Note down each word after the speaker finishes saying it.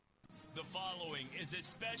The following is a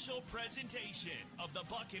special presentation of the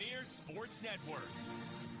Buccaneers Sports Network.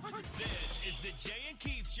 This is the Jay and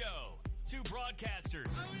Keith Show. Two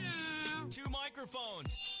broadcasters, two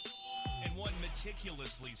microphones, and one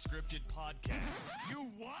meticulously scripted podcast.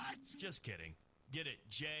 You what? Just kidding. Get it,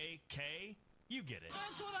 J.K.? You get it.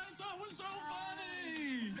 That's what I thought was so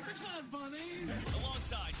funny. It's not funny.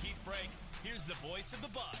 Alongside Keith Brake, here's the voice of the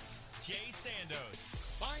Bucs, Jay Sandos.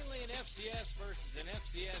 Finally, an FCS versus an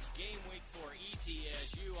FCS game week for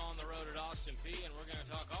ETSU on the road at Austin Peay, and we're going to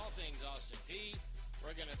talk all things Austin Peay.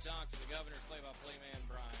 We're going to talk to the governor's play-by-play man,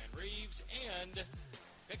 Brian Rives, and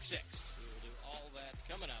Pick Six. We will do all that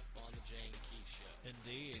coming up on the Jay and Keith Show.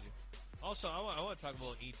 Indeed. Also, I want to talk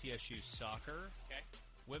about ETSU soccer. Okay.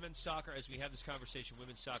 Women's soccer, as we have this conversation,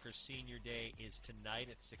 women's soccer senior day is tonight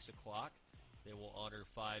at 6 o'clock. They will honor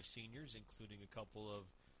 5 seniors, including a couple of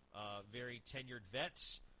very tenured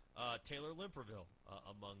vets. Taylor Limperville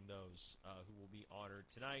among those who will be honored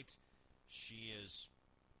tonight. She has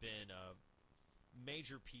been a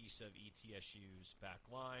major piece of ETSU's back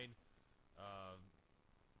line.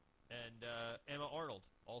 And Emma Arnold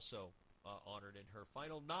also honored in her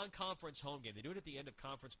final non-conference home game. They do it at the end of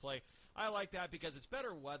conference play. I like that because it's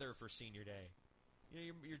better weather for senior day.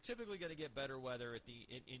 You know, you're typically going to get better weather at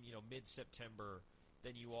in mid-September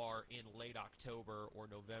than you are in late October or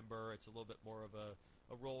November. It's a little bit more of a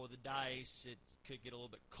roll of the dice. It could get a little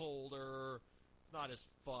bit colder. It's not as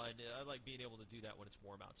fun. I like being able to do that when it's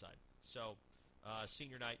warm outside. So,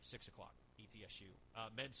 senior night, 6 o'clock, ETSU.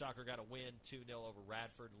 Men's soccer got a win, 2-0 over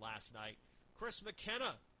Radford last night. Chris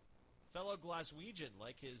McKenna, fellow Glaswegian,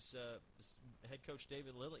 like his head coach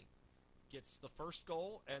David Lilly, gets the first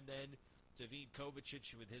goal, and then David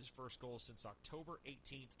Kovacic with his first goal since October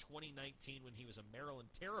 18th, 2019, when he was a Maryland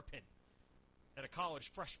Terrapin and a college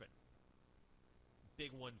freshman.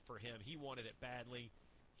 Big one for him. He wanted it badly.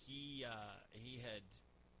 He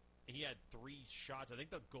had 3 shots. I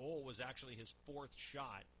think the goal was actually his 4th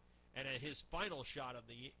shot, and his final shot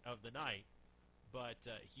of the night. But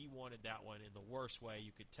he wanted that one in the worst way.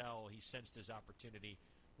 You could tell he sensed his opportunity,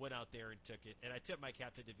 went out there and took it. And I tip my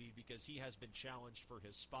cap to David because he has been challenged for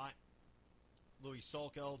his spot. Louis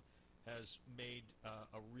Solkeld has made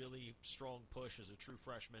a really strong push as a true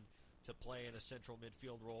freshman to play in a central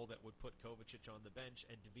midfield role that would put Kovacic on the bench,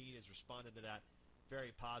 and David has responded to that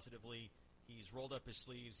very positively. He's rolled up his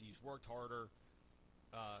sleeves. He's worked harder,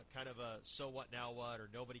 kind of a so what, now what, or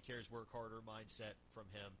nobody cares, work harder mindset from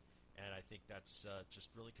him, and I think that's just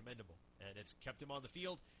really commendable. And it's kept him on the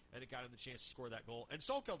field, and it got him the chance to score that goal. And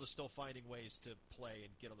Solkeld is still finding ways to play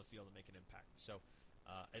and get on the field and make an impact. So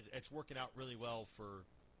it's working out really well for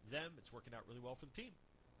them. It's working out really well for the team.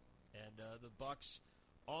 And the Bucs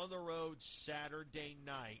on the road Saturday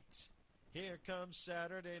night. Here comes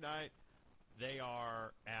Saturday night. They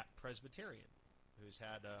are at Presbyterian, who's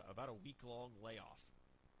had about a week-long layoff.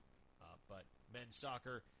 But men's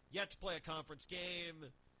soccer yet to play a conference game.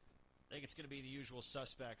 I think it's going to be the usual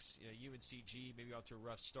suspects. You know, UNCG maybe off to a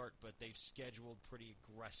rough start, but they've scheduled pretty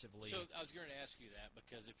aggressively. So I was going to ask you that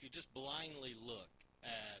because if you just blindly look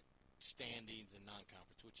at standings and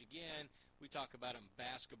non-conference, which again we talk about in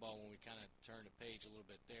basketball when we kind of turn the page a little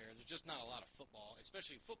bit there. There's just not a lot of football,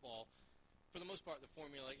 especially football. For the most part, the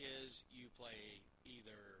formula is you play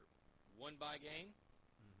either one bye game,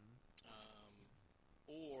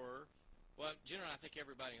 or generally I think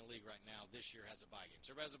everybody in the league right now this year has a bye game.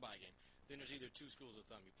 So everybody has a bye game. Then there's either 2 schools of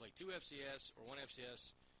thumb. You play 2 FCS or 1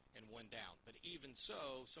 FCS and 1 down. But even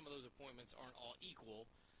so, some of those appointments aren't all equal.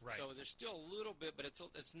 Right. So there's still a little bit, but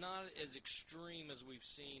it's not as extreme as we've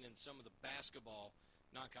seen in some of the basketball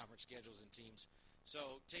non-conference schedules and teams.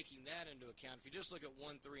 So taking that into account, if you just look at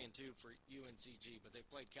 1, 3, and 2 for UNCG, but they've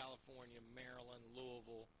played California, Maryland,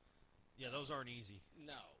 Louisville. Yeah, those aren't easy.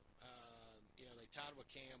 No. They tied with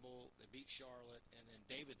Campbell, they beat Charlotte, and then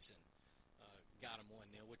Davidson got them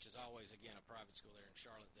 1-0, which is always, again, a private school there in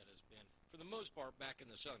Charlotte that has been, for the most part, back in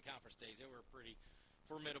the Southern Conference days, they were a pretty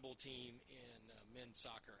formidable team in men's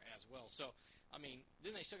soccer as well. So, I mean,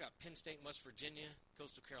 then they still got Penn State and West Virginia.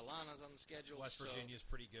 Coastal Carolina's on the schedule. West Virginia's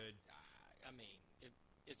pretty good. I mean,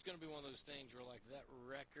 it's going to be one of those things where, like, that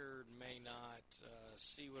record may not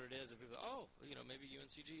see what it is. And people maybe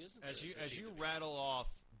UNCG isn't. As you rattle off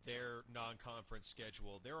their non-conference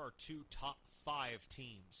schedule, there are 2 top 5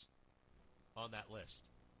 teams on that list.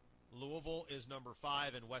 Louisville is number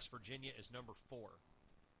 5, and West Virginia is number 4.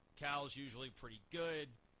 Cal's usually pretty good.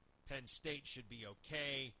 Penn State should be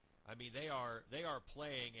okay. I mean, they are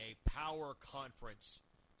playing a power conference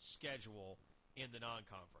schedule in the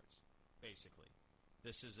non-conference, basically.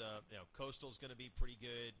 This is Coastal's going to be pretty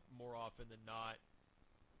good more often than not.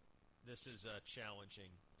 This is challenging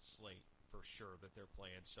slate for sure that they're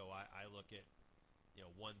playing. So I look at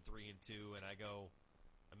 1, 3, and 2, and I go,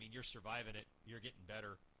 I mean, you're surviving it, you're getting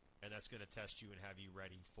better, and that's going to test you and have you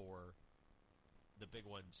ready for the big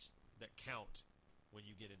ones that count when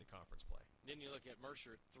you get into conference play. Then you look at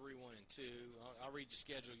Mercer at 3-1 and 2. I'll read the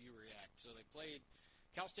schedule. You react. So they played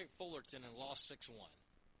Cal State Fullerton and lost 6-1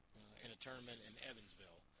 in a tournament in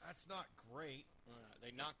Evansville. That's not great. They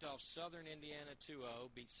knocked off Southern Indiana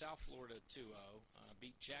 2-0, beat South Florida 2-0,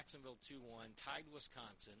 beat Jacksonville 2-1, tied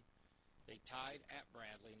Wisconsin. They tied at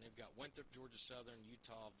Bradley, and they've got Winthrop, Georgia Southern,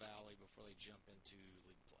 Utah Valley before they jump into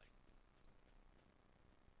league play.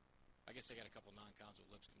 I guess they got a couple non-cons with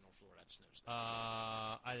Lipscomb, North Florida. I just noticed that.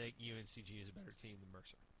 I think UNCG is a better team than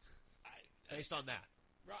Mercer. Based on that.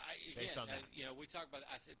 Right. Based on that. We talk about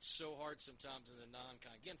it's so hard sometimes in the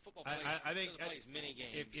non-con. Again, football plays, doesn't play as many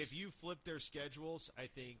games. If you flip their schedules, I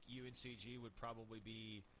think UNCG would probably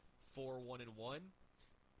be 4-1-1,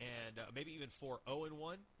 and maybe even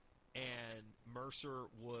 4-0-1, and Mercer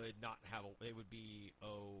would not have they would be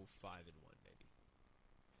 0-5-1 maybe.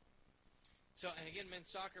 So, and again,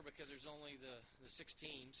 men's soccer, because there's only the 6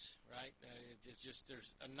 teams, right? It's just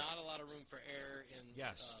there's not a lot of room for error in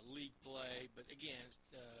league play. But again,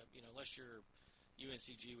 unless you're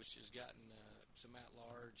UNCG, which has gotten some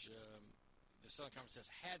at-large, the Southern Conference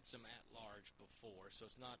has had some at-large before, so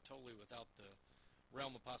it's not totally without the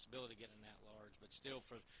realm of possibility getting an at-large. But still,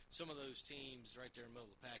 for some of those teams right there in the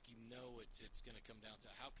middle of the pack, it's going to come down to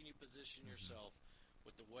how can you position yourself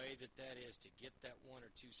with the way that is to get that 1 or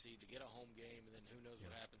 2 seed, to get a home game, and then who knows what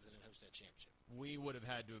happens and then host that championship. We would have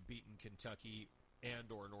had to have beaten Kentucky and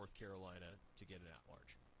or North Carolina to get an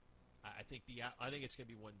at-large. I think it's going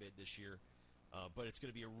to be one bid this year, but it's going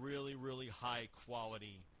to be a really, really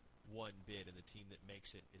high-quality one bid, and the team that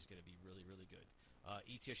makes it is going to be really, really good.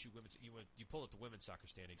 ETSU women's. You pull up the women's soccer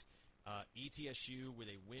standings. ETSU, with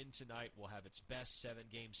a win tonight, will have its best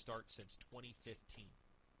 7-game start since 2015.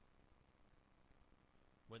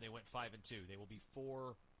 When they went 5-2, they will be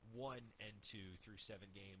 4-1-2 through 7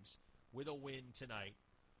 games with a win tonight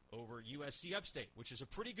over USC Upstate, which is a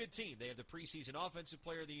pretty good team. They have the preseason Offensive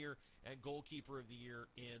Player of the Year and Goalkeeper of the Year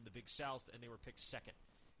in the Big South, and they were picked second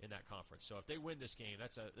in that conference. So if they win this game,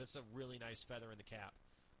 that's a really nice feather in the cap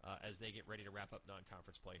as they get ready to wrap up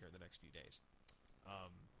non-conference play here in the next few days.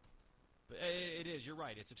 But it is. You're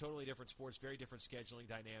right. It's a totally different sport. It's very different scheduling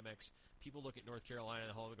dynamics. People look at North Carolina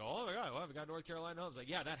at home and go, "Oh my God, well, we got North Carolina at home." It's like,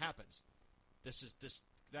 yeah, that happens.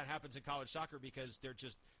 That happens in college soccer because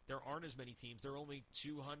there aren't as many teams. There are only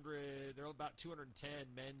 200. There are about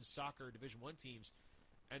 210 men's soccer Division I teams,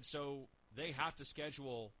 and so they have to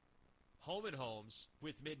schedule home and homes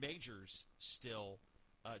with mid-majors still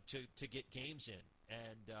to get games in,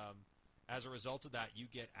 and as a result of that, you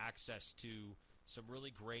get access to some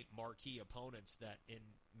really great marquee opponents that in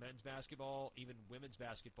men's basketball, even women's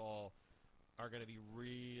basketball, are going to be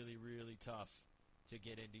really, really tough to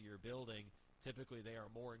get into your building. Typically, they are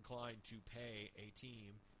more inclined to pay a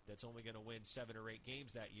team that's only going to win 7 or 8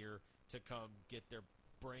 games that year to come get their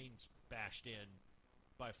brains bashed in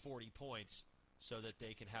by 40 points so that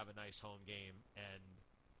they can have a nice home game and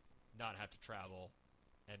not have to travel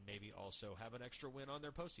and maybe also have an extra win on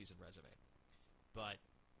their postseason resume. But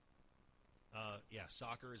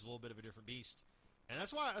soccer is a little bit of a different beast, and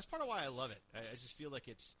that's part of why I love it. I just feel like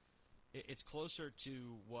it's closer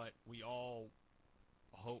to what we all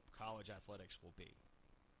hope college athletics will be.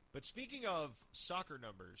 But speaking of soccer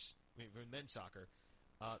numbers, men's soccer,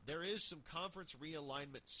 there is some conference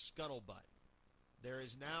realignment scuttlebutt. There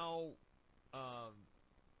is now a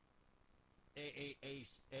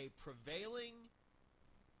prevailing,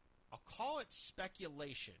 I'll call it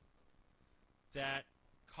speculation, that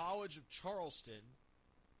College of Charleston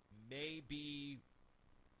may be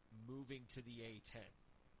moving to the A-10.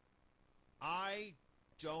 I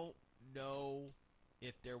don't know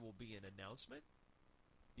if there will be an announcement,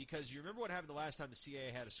 because you remember what happened the last time the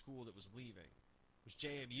CAA had a school that was leaving. It was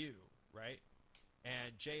JMU, right?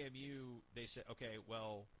 And JMU, they said, okay,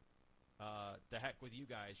 well, the heck with you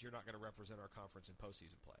guys. You're not going to represent our conference in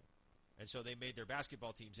postseason play. And so they made their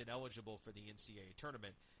basketball teams ineligible for the NCAA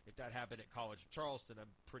tournament. If that happened at College of Charleston,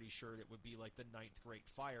 I'm pretty sure it would be like the 9th great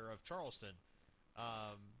fire of Charleston,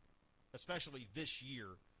 especially this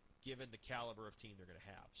year, given the caliber of team they're going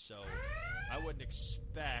to have. So I wouldn't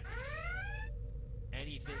expect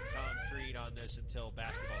anything concrete on this until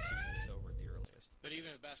basketball season is over at the earliest. But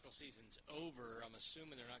even if basketball season's over, I'm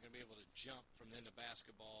assuming they're not going to be able to jump from then to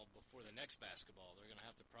basketball before the next basketball. They're going to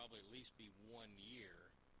have to probably at least be 1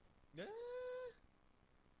 year.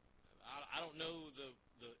 I don't know the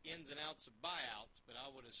ins and outs of buyouts, but I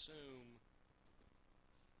would assume.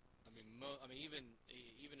 I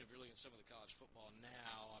even if you're looking at some of the college football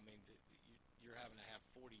now, I mean, you're having to have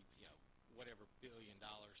 40, whatever $1 billion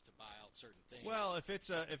to buy out certain things. Well, if it's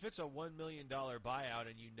a $1 million buyout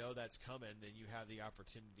and you know that's coming, then you have the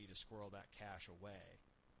opportunity to squirrel that cash away.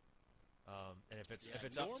 And if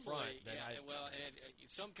it's up front, then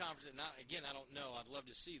some conferences. I don't know. I'd love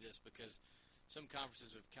to see this because some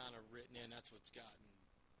conferences have kind of written in. That's what's gotten,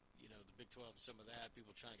 the Big 12, some of that,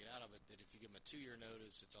 people trying to get out of it, that if you give them a 2-year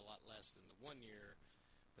notice, it's a lot less than the 1 year.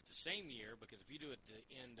 But the same year, because if you do it at the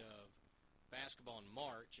end of basketball in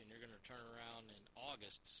March and you're going to turn around in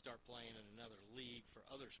August to start playing in another league for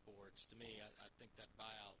other sports, to me, I think that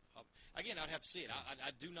buyout, again, I'd have to see it.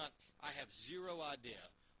 I have zero idea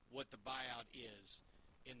what the buyout is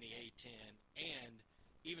in the A-10, and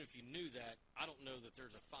even if you knew that, I don't know that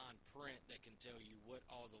there's a fine print that can tell you what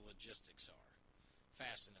all the logistics are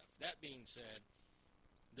fast enough. That being said,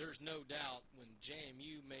 there's no doubt when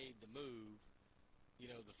JMU made the move,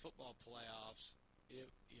 the football playoffs,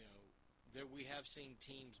 we have seen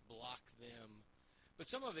teams block them,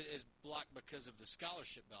 but some of it is blocked because of the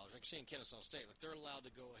scholarship dollars. Like seeing Kennesaw State, they're allowed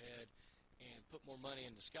to go ahead and put more money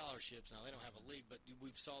into scholarships. Now, they don't have a league, but we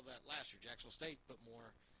saw that last year. Jacksonville State put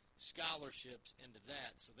more scholarships into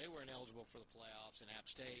that, so they were ineligible for the playoffs, and App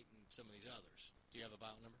State and some of these others. Do you have a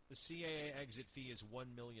buyout number? The CAA exit fee is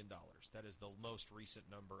 $1 million. That is the most recent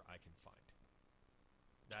number I can find.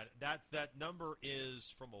 That number is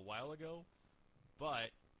from a while ago, but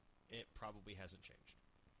it probably hasn't changed.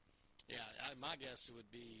 Yeah, my guess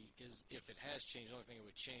would be is if it has changed, the only thing it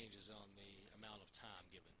would change is on the amount of time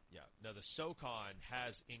given. Yeah. Now, the SoCon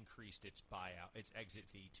has increased its exit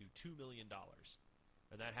fee to $2 million.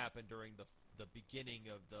 And that happened during the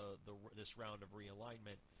beginning of this round of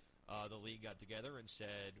realignment. The league got together and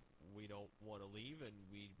said, we don't want to leave, and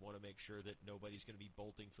we want to make sure that nobody's going to be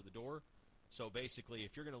bolting for the door. So basically,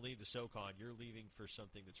 if you're going to leave the SoCon, you're leaving for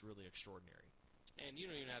something that's really extraordinary. And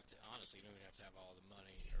you don't even have to, honestly, have all the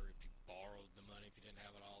money, or if you borrowed the money, if you didn't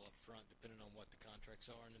have it all up front, depending on what the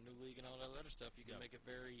contracts are in the new league and all that other stuff, you can make it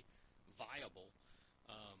very viable.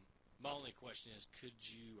 My only question is, could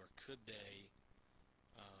they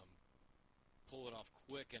pull it off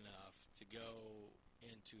quick enough to go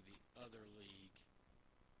into the other league?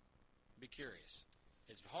 Be curious.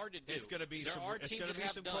 It's hard to do. It's going to be some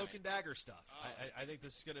cloak and dagger stuff. I think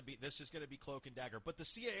this is going to be cloak and dagger. But the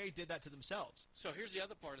CAA did that to themselves. So here's the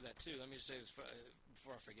other part of that too. Let me just say this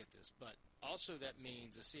before I forget this. But also that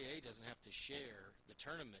means the CAA doesn't have to share the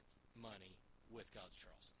tournament money with College of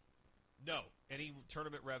Charleston. No, any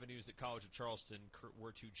tournament revenues that College of Charleston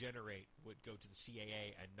were to generate would go to the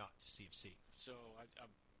CAA and not to CFC. So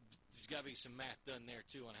there's got to be some math done there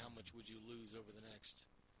too on how much would you lose over the next,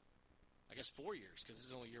 I guess, 4 years, because this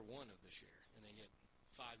is only year one of this year, and they get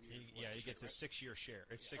 5 years. He gets a 6-year share.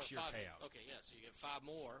 It's 6-year payout. Okay, yeah, so you get 5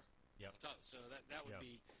 more. Yep. So that would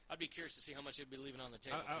be. I'd be curious to see how much they'd be leaving on the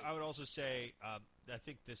table. I would also say I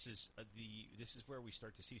think this is where we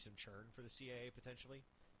start to see some churn for the CAA potentially.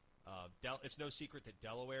 It's no secret that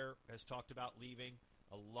Delaware has talked about leaving.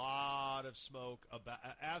 A lot of smoke about,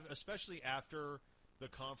 especially after the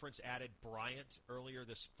conference added Bryant earlier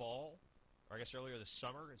this fall, or I guess earlier this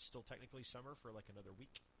summer. It's still technically summer for like another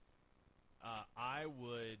week. I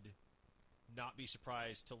would not be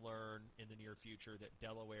surprised to learn in the near future that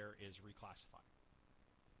Delaware is reclassified.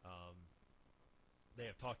 They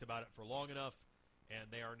have talked about it for long enough, and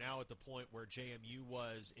they are now at the point where JMU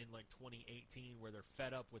was in like 2018, where they're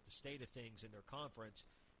fed up with the state of things in their conference,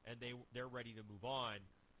 and they're ready to move on.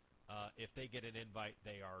 If they get an invite,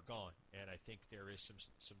 they are gone. And I think there is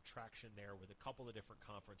some traction there with a couple of different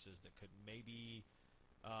conferences that could maybe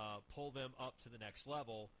pull them up to the next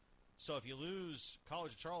level. So if you lose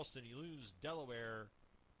College of Charleston, you lose Delaware,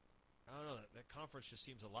 I don't know, that conference just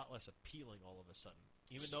seems a lot less appealing all of a sudden,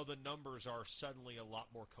 even though the numbers are suddenly a lot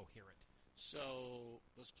more coherent. So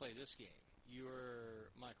let's play this game. You're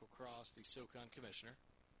Michael Cross, the SoCon commissioner.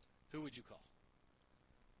 Who would you call?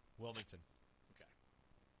 Wilmington. Okay.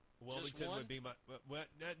 Wilmington would be my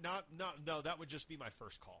no. That would just be my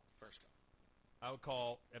first call. First call. I would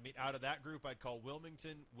call. I mean, out of that group, I'd call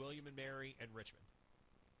Wilmington, William and Mary, and Richmond.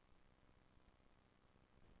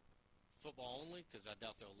 Football only, because I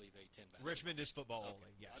doubt they'll leave A-10 basketball. Richmond is football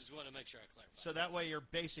only. Yes. I just want to make sure I clarify. So that way, you're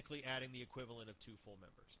basically adding the equivalent of 2 full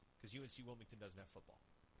members, because UNC Wilmington doesn't have football.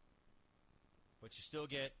 But you still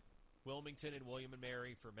get Wilmington and William and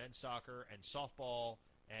Mary for men's soccer and softball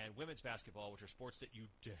and women's basketball, which are sports that you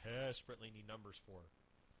desperately need numbers for.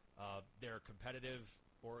 They're competitive,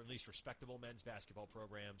 or at least respectable men's basketball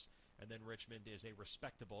programs, and then Richmond is a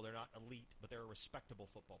respectable, they're not elite, but they're a respectable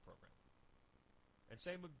football program. And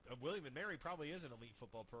same with William and Mary probably is an elite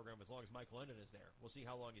football program as long as Mike Lennon is there. We'll see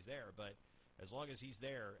how long he's there, but as long as he's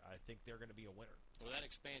there, I think they're going to be a winner. Well, that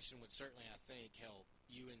expansion would certainly, I think, help.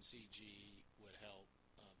 UNCG would help.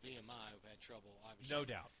 VMI have had trouble, obviously. No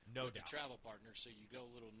doubt. With the travel partners, so you go a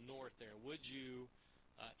little north there. Would you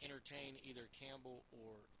entertain either Campbell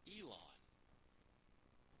or Elon?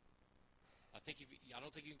 I don't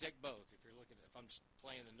think you can take both. If I'm just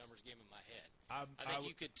playing the numbers game in my head, I think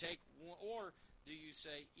you could take one. Or do you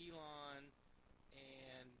say Elon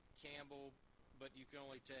and Campbell, but you can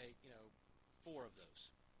only take 4 of those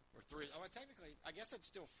or 3? Oh, technically, I guess it's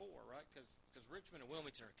still 4, right? Because Richmond and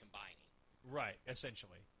Wilmington are combining. Right,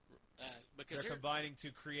 essentially. Because they're combining to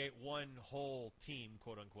create one whole team,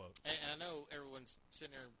 quote unquote. And I know everyone's sitting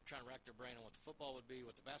there trying to rack their brain on what the football would be,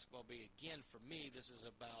 what the basketball would be. Again, for me, this is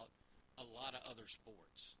about a lot of other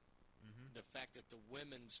sports. Mm-hmm. The fact that the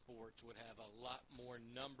women's sports would have a lot more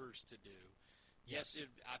numbers to do. Yes,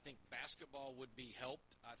 I think basketball would be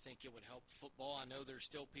helped. I think it would help football. I know there's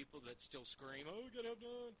still people that still scream, "Oh, we got to have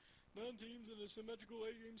 9 teams in a symmetrical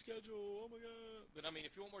 8-game schedule. Oh my God!" But I mean,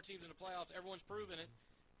 if you want more teams in the playoffs, everyone's proven it.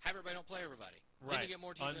 Have everybody don't play everybody. Right. Then you get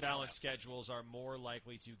more teams. Unbalanced schedules are more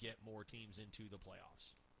likely to get more teams into the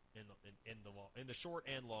playoffs in the short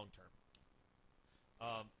and long term.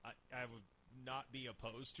 I would not be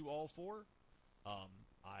opposed to all 4.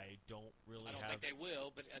 I don't think they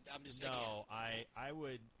will, but I'm just saying. No, I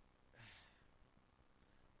would.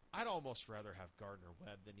 I'd almost rather have Gardner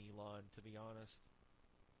Webb than Elon, to be honest.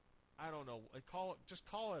 I don't know. Just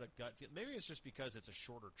call it a gut feel. Maybe it's just because it's a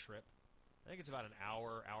shorter trip. I think it's about an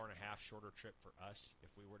hour and a half shorter trip for us if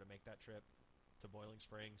we were to make that trip to Boiling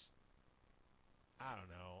Springs. I don't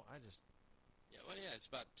know. It's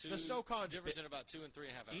about 2. The SoCon's difference in about 2 and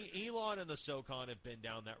 3.5 hours. Elon and the SoCon have been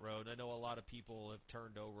down that road. I know a lot of people have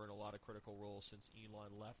turned over in a lot of critical roles since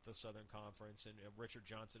Elon left the Southern Conference, and Richard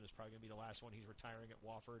Johnson is probably going to be the last one. He's retiring at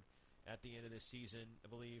Wofford at the end of this season, I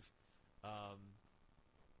believe.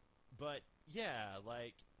 But yeah,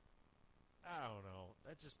 I don't know.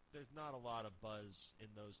 There's not a lot of buzz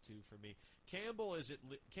in those 2 for me. Campbell's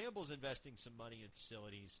investing some money in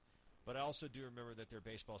facilities, but I also do remember that their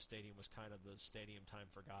baseball stadium was kind of the stadium time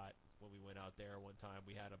forgot when we went out there one time.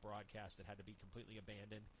 We had a broadcast that had to be completely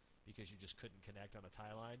abandoned because you just couldn't connect on a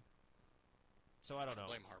tie line. So I don't know.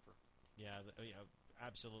 Blame Harper. Yeah,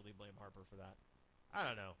 absolutely blame Harper for that. I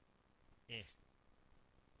don't know.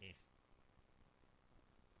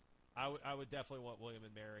 I would definitely want William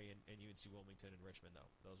and Mary and UNC Wilmington and Richmond, though.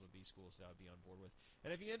 Those would be schools that I would be on board with.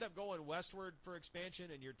 And if you end up going westward for expansion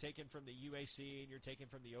and you're taken from the UAC and you're taken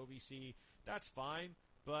from the OVC, that's fine,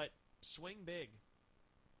 but swing big.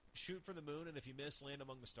 Shoot for the moon, and if you miss, land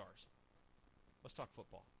among the stars. Let's talk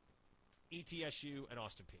football. ETSU and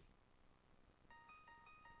Austin Peay.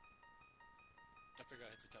 I figure I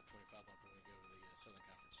hit the top 25 bumper when we go to the Southern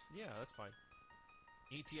Conference. Yeah, that's fine.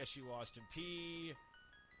 ETSU Austin Peay.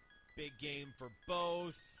 Big game for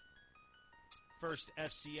both. First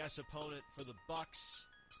FCS opponent for the Bucks.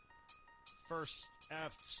 First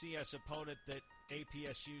FCS opponent that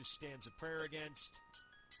APSU stands a prayer against.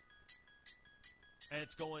 And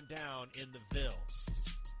it's going down in the Ville.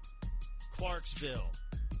 Clarksville.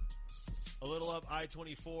 A little up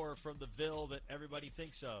I-24 from the Ville that everybody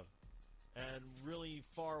thinks of. And really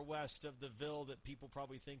far west of the Ville that people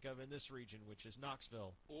probably think of in this region, which is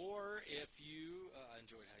Knoxville. Or if you I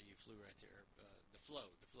enjoyed how you flew right there, the flow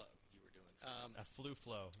you were doing. A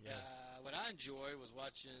flow, yeah. What I enjoy was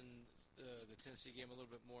watching the Tennessee game a little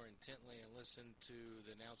bit more intently and listen to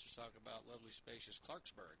the announcers talk about lovely, spacious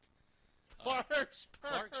Clarksburg.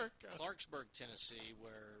 Clarksburg, Tennessee,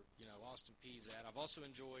 where Austin Peay's at. I've also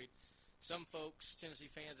enjoyed some folks,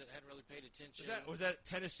 Tennessee fans, that hadn't really paid attention. Was that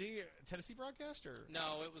Tennessee broadcast or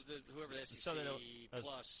no? It was whoever the SEC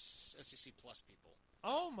plus people.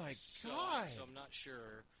 Oh my God! So I'm not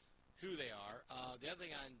sure who they are. The other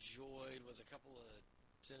thing I enjoyed was a couple of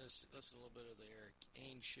Tennessee. Listen a little bit of the Eric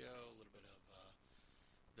Ains show, a little bit of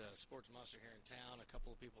the Sports Monster here in town. A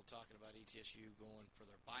couple of people talking about ETSU going for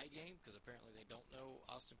their bye game because apparently they don't know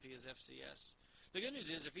Austin Peay is FCS. The good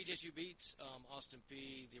news is if ETSU beats Austin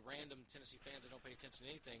Peay, the random Tennessee fans that don't pay attention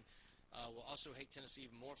to anything will also hate Tennessee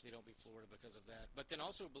even more if they don't beat Florida because of that. But then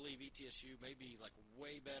also believe ETSU may be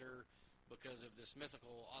way better because of this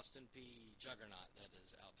mythical Austin Peay juggernaut that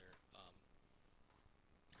is out there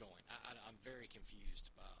going. I'm very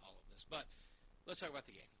confused by all of this. But let's talk about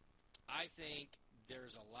the game. I think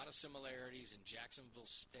there's a lot of similarities in Jacksonville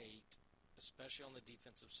State, especially on the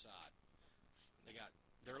defensive side.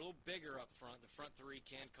 They're a little bigger up front. The front 3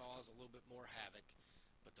 can cause a little bit more havoc.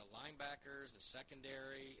 But the linebackers, the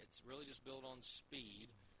secondary, it's really just built on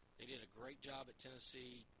speed. They did a great job at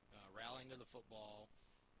Tennessee rallying to the football.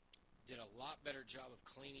 Did a lot better job of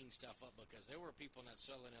cleaning stuff up because there were people in that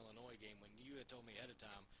Southern Illinois game when you had told me ahead of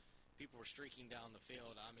time people were streaking down the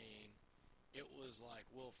field. I mean, it was like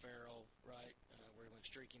Will Ferrell, right, where he went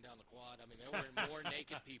streaking down the quad. I mean, there were more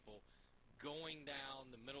naked people going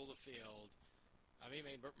down the middle of the field. I mean,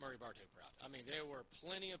 it made Murray Bartow proud. I mean, there were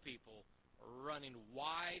plenty of people running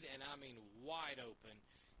wide, and I mean wide open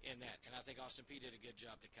in that. And I think Austin Peay did a good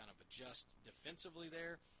job to kind of adjust defensively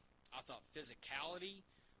there. I thought physicality,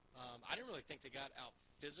 I didn't really think they got out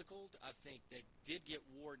physical. I think they did get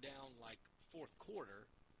wore down like fourth quarter,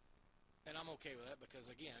 and I'm okay with that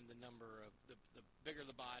because, again, the number of the bigger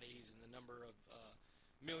the bodies and the number of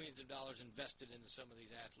millions of dollars invested into some of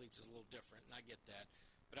these athletes is a little different, and I get that.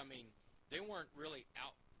 But, I mean, they weren't really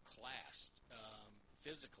outclassed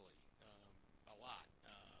physically a lot,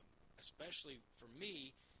 especially for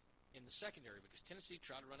me in the secondary because Tennessee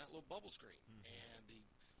tried to run that little bubble screen, and the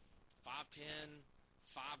 5'10",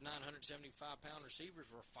 5'9", 175-pound receivers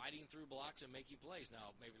were fighting through blocks and making plays.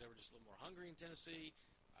 Now, maybe they were just a little more hungry in Tennessee.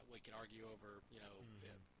 We can argue over,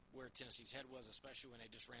 where Tennessee's head was, especially when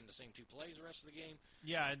they just ran the same two plays the rest of the game.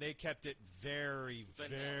 Yeah, and they kept it very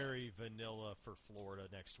vanilla for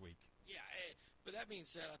Florida next week. Yeah, but that being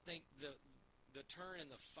said, I think the turn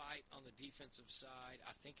in the fight on the defensive side,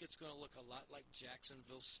 I think it's going to look a lot like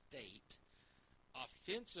Jacksonville State.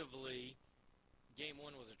 Offensively, Game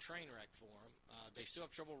 1 was a train wreck for them. They still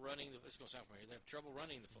have trouble running. It's going to sound familiar. They have trouble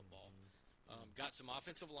running the football. Got some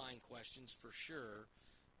offensive line questions for sure.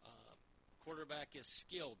 Quarterback is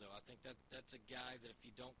skilled, though. I think that's a guy that if you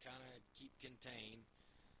don't kind of keep contained,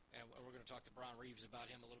 and we're going to talk to Brian Rives about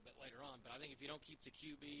him a little bit later on, but I think if you don't keep the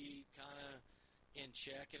QB kind of in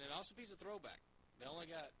check, and it also be a throwback. They only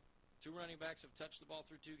got 2 running backs have touched the ball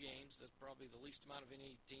through 2 games. That's probably the least amount of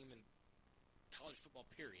any team in college football,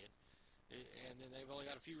 period. And then they've only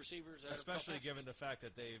got a few receivers. Especially given the fact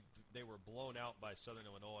that they were blown out by Southern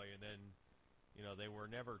Illinois, and then they were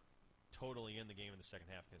never totally in the game in the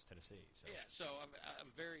second half against Tennessee. So. Yeah, so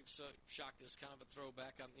I'm very shocked. This kind of a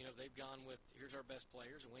throwback. They've gone with here's our best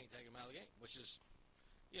players, and we ain't taking them out of the game, which is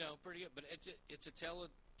pretty good. But it's a tale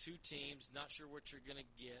of 2 teams. Not sure what you're going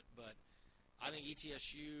to get, but I think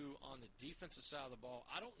ETSU on the defensive side of the ball.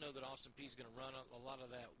 I don't know that Austin Peay is going to run a lot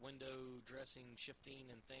of that window dressing,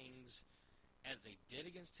 shifting, and things as they did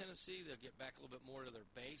against Tennessee. They'll get back a little bit more to their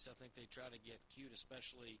base. I think they try to get cute,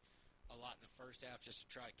 especially a lot in the first half, just to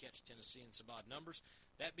try to catch Tennessee in some odd numbers.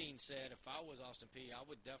 That being said, if I was Austin Peay, I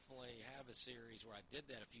would definitely have a series where I did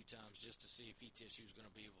that a few times just to see if ETSU is going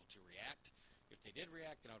to be able to react. If they did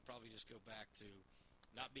react, then I would probably just go back to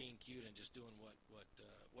not being cute and just doing what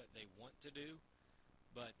they want to do.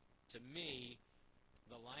 But to me,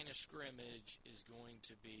 the line of scrimmage is going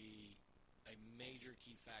to be a major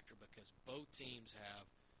key factor because both teams have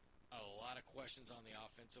a lot of questions on the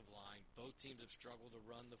offensive line. Both teams have struggled to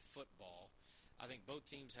run the football. I think both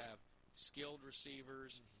teams have skilled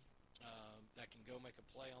receivers that can go make a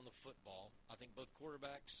play on the football. I think both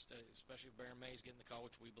quarterbacks, especially if Baron May's getting the call,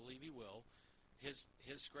 which we believe he will, his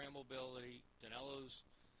scramble ability, Danelo's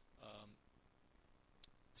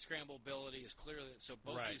scramble ability is clearly – so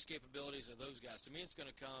both these capabilities of those guys. To me, it's going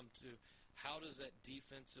to come to how does that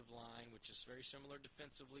defensive line, which is very similar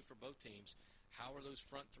defensively for both teams, how are those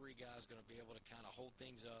front 3 guys going to be able to kind of hold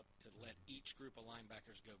things up to let each group of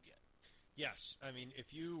linebackers go get? Yes. I mean,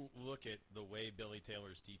 if you look at the way Billy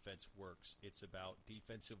Taylor's defense works, it's about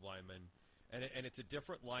defensive linemen, and it's a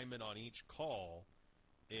different lineman on each call.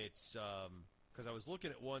 It's because I was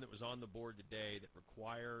looking at one that was on the board today that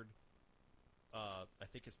required, I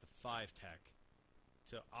think it's the 5-tech,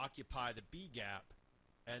 to occupy the B gap,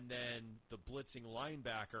 and then the blitzing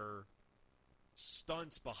linebacker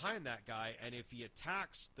stunts behind that guy, and if he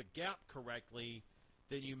attacks the gap correctly,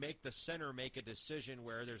 then you make the center make a decision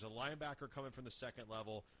where there's a linebacker coming from the second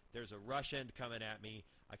level, there's a rush end coming at me,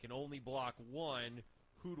 I can only block one,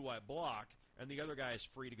 who do I block? And the other guy is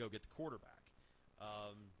free to go get the quarterback.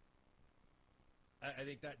 I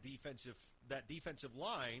think that defensive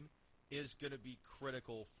line is going to be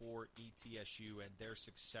critical for ETSU, and their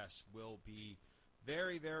success will be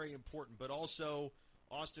very, very important. But also,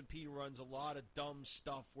 Austin Peay runs a lot of dumb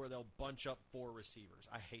stuff where they'll bunch up 4 receivers.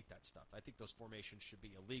 I hate that stuff. I think those formations should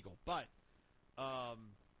be illegal. But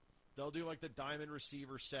they'll do like the diamond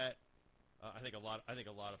receiver set. I think a lot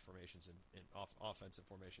of formations in offensive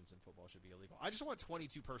formations in football should be illegal. I just want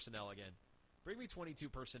 22 personnel again. Bring me 22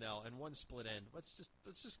 personnel and 1 split end. Let's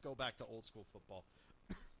just go back to old school football.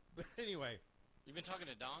 But anyway, you've been talking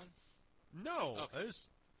to Don? No, okay.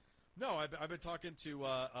 I've been talking to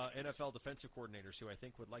NFL defensive coordinators who I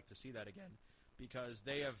think would like to see that again, because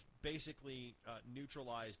they have basically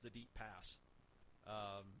neutralized the deep pass.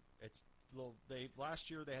 Last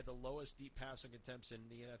year they had the lowest deep passing attempts in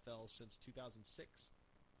the NFL since 2006,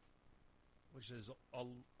 which is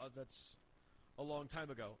that's a long time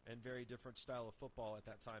ago and very different style of football at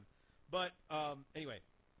that time. But anyway,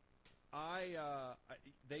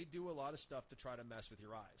 they do a lot of stuff to try to mess with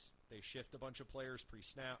your eyes. They shift a bunch of players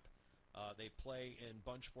pre-snap. They play in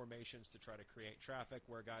bunch formations to try to create traffic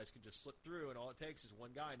where guys can just slip through, and all it takes is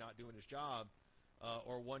one guy not doing his job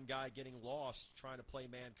or one guy getting lost trying to play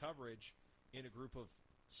man coverage in a group of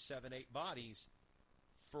 7-8 bodies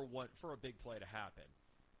for a big play to happen.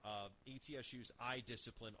 ETSU's eye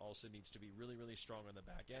discipline also needs to be really, really strong on the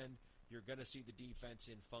back end. You're going to see the defense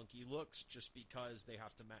in funky looks just because they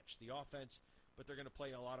have to match the offense, but they're going to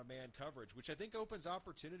play a lot of man coverage, which I think opens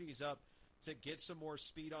opportunities up to get some more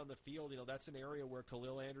speed on the field. That's an area where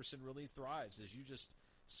Khalil Anderson really thrives, is you just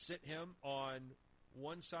sit him on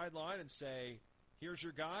one sideline and say, here's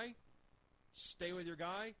your guy, stay with your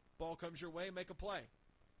guy, ball comes your way, make a play.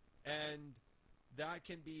 And that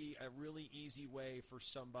can be a really easy way for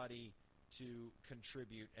somebody to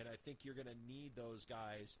contribute, and I think you're going to need those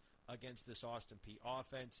guys against this Austin Peay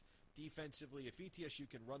offense. Defensively, if ETSU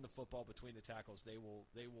can run the football between the tackles, they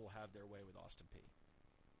will have their way with Austin Peay.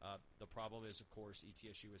 The problem is, of course,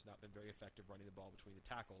 ETSU has not been very effective running the ball between the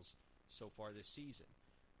tackles so far this season.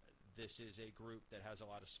 This is a group that has a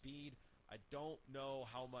lot of speed. I don't know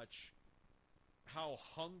how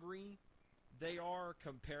hungry they are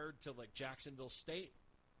compared to like Jacksonville State,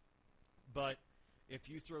 but if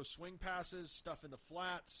you throw swing passes, stuff in the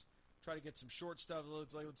flats, try to get some short stuff,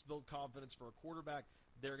 let's build confidence for a quarterback,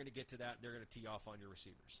 they're going to get to that. They're going to tee off on your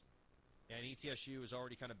receivers. And ETSU is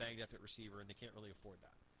already kind of banged up at receiver, and they can't really afford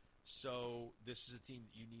that. So this is a team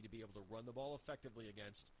that you need to be able to run the ball effectively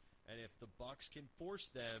against. And if the Bucs can force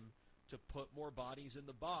them to put more bodies in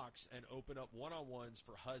the box and open up one-on-ones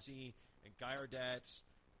for Huzzy and Guyardets,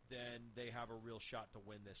 then they have a real shot to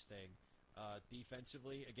win this thing.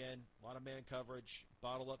 Defensively, again, a lot of man coverage.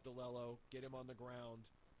 Bottle up DeLello, get him on the ground.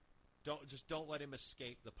 Don't let him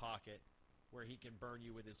escape the pocket where he can burn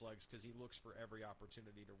you with his legs, because he looks for every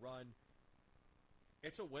opportunity to run.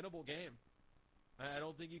 It's a winnable game. I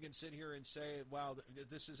don't think you can sit here and say, wow,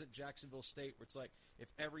 this isn't Jacksonville State, where it's like, if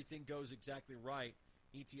everything goes exactly right,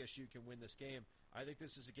 ETSU can win this game. I think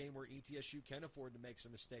this is a game where ETSU can afford to make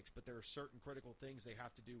some mistakes, but there are certain critical things they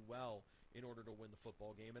have to do well in order to win the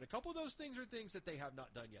football game. And a couple of those things are things that they have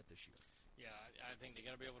not done yet this year. Yeah, I think they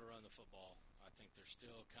got to be able to run the football. I think they're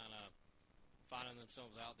still kind of finding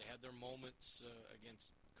themselves out. They had their moments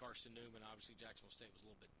against Carson Newman. Obviously, Jacksonville State was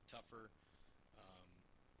a little bit tougher.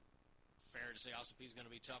 Fair to say Austin Peay is going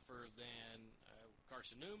to be tougher than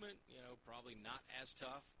Carson Newman. Probably not as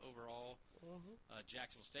tough overall.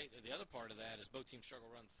 Jacksonville State. The other part of that is both teams struggled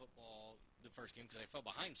to run the football the first game because they fell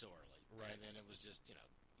behind so early. Right. And then it was just,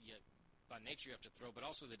 by nature you have to throw, but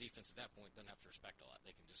also the defense at that point doesn't have to respect a lot.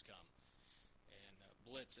 They can just come and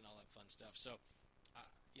blitz and all that fun stuff. So,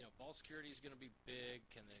 ball security is going to be big.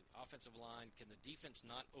 Can the offensive line, can the defense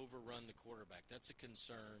not overrun the quarterback? That's a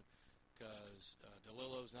concern, because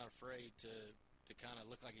DeLillo's not afraid to kind of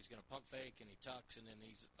look like he's going to pump fake, and he tucks, and then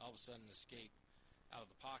he's all of a sudden escape out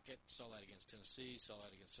of the pocket. Saw that against Tennessee, saw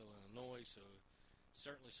that against Illinois, so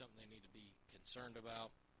certainly something they need to be concerned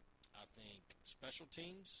about. I think special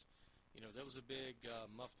teams, there was a big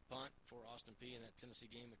muffed punt for Austin Peay in that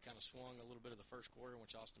Tennessee game. It kind of swung a little bit of the first quarter,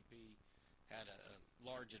 which Austin Peay had a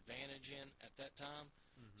large advantage in at that time.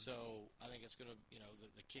 Mm-hmm. So I think it's going to,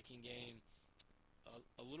 the kicking game,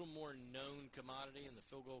 a little more known commodity in the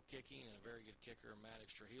field goal kicking, and a very good kicker,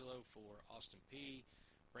 Maddox Trujillo, for Austin Peay.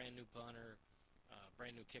 Brand new punter,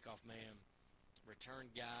 brand new kickoff man. Return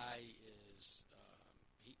guy is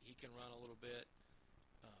he can run a little bit.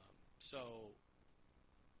 So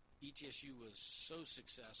ETSU was so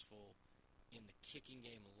successful in the kicking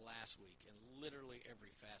game last week, and literally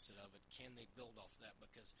every facet of it. Can they build off that?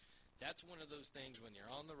 Because that's one of those things when you're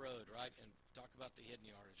on the road, right, and talk about the hidden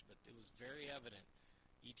yardage, but it was very evident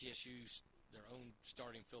ETSU's, their own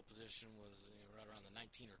starting field position was right around the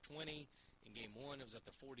 19 or 20. In game one, it was at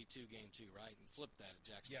the 42, game two, right, and flipped that at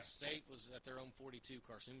Jacksonville State was at their own 42.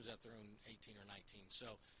 Carson was at their own 18 or 19.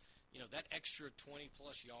 So, that extra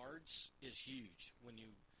 20-plus yards is huge when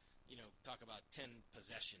you talk about 10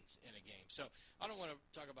 possessions in a game. So I don't want to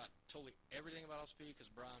talk about totally everything about Austin Peay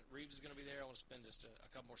because Brian Rives is going to be there. I want to spend just a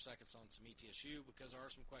couple more seconds on some ETSU because there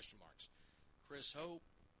are some question marks. Chris Hope,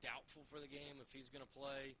 doubtful for the game if he's going to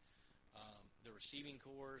play. The receiving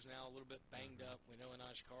corps is now a little bit banged up. We know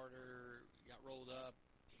Anish Carter got rolled up.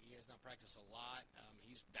 He has not practiced a lot.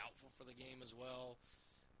 He's doubtful for the game as well.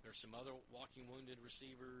 There's some other walking wounded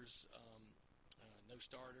receivers, no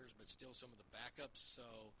starters, but still some of the backups. So,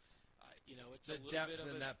 it's the a little depth bit of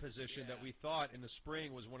in that position that we thought in the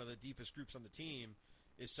spring was one of the deepest groups on the team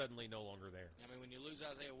is suddenly no longer there. I mean, when you lose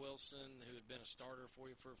Isaiah Wilson, who had been a starter for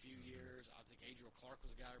you for a few years, I think Adriel Clark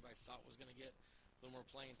was a guy everybody thought was going to get a little more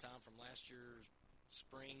playing time from last year's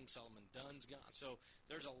spring. Solomon Dunn's gone. So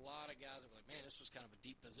there's a lot of guys that were like, man, this was kind of a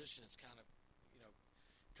deep position. It's kind of,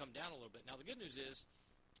 come down a little bit. Now, the good news is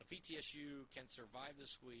if ETSU can survive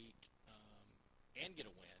this week and get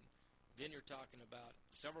a win, then you're talking about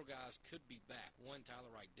several guys could be back. One,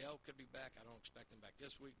 Tyler Rydell could be back. I don't expect him back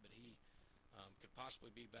this week, but he could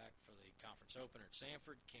possibly be back for the conference opener at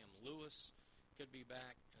Sanford. Cam Lewis could be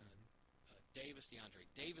back. DeAndre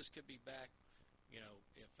Davis could be back.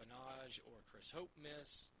 If Anaj or Chris Hope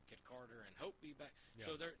miss, could Carter and Hope be back?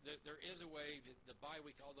 Yeah. So there is a way that the bye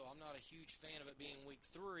week, although I'm not a huge fan of it being week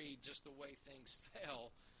 3, just the way things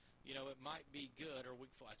fell, it might be good. Or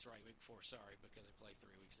week 4, that's right, week 4, sorry, because they play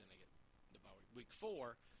 3 weeks, then they get the bye week. Week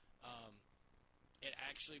 4, it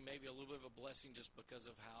actually may be a little bit of a blessing just because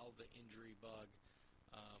of how the injury bug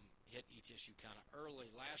hit ETSU kind of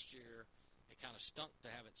early. Last year, it kind of stunk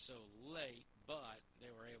to have it so late, but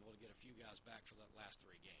they were able to get a few guys back for that last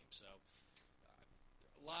 3 games. So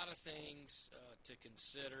a lot of things to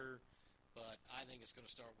consider, but I think it's going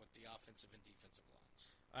to start with the offensive and defensive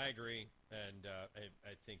lines. I agree, and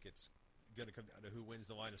I think it's going to come down to who wins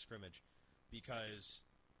the line of scrimmage, because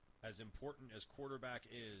as important as quarterback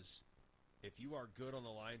is, if you are good on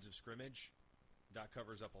the lines of scrimmage, that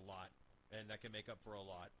covers up a lot, and that can make up for a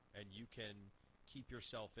lot, and you can keep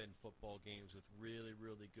yourself in football games with really,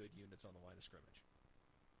 really good units on the line of scrimmage.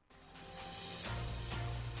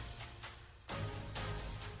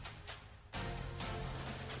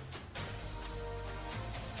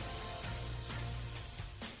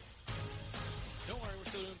 Don't worry, we're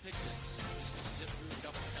still doing pick six. We're just going to zip through a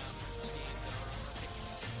couple of schemes and our pick six.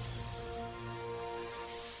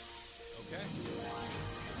 Okay.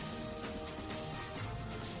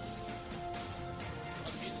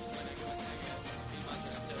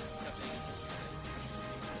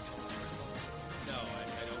 No,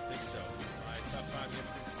 I don't think so. Tough time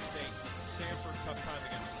against Dixon State. Sanford, tough time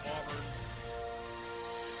against Auburn.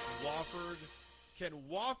 Wofford. Can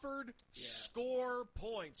Wofford score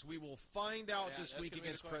points? We will find out this week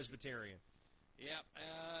against Presbyterian. Yep,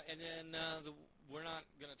 and then we're not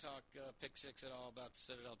going to talk pick six at all about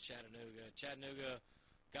Citadel Chattanooga. Chattanooga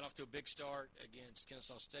got off to a big start against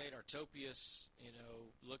Kennesaw State. Artopius,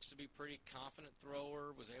 looks to be pretty confident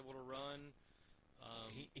thrower, was able to run.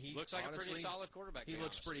 He looks like honestly, a pretty solid quarterback. He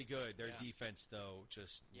looks pretty good. Their defense, though,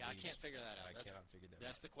 just I can't figure that out. I cannot figure that out.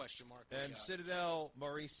 That's the question mark. And Citadel,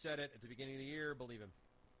 Maurice said it at the beginning of the year. Believe him.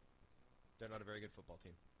 They're not a very good football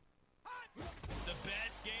team. The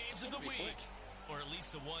best games of the week, or at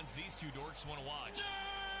least the ones these two dorks want to watch.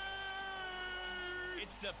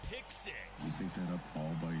 It's the Pick Six. You take that up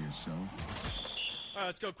all by yourself? All right,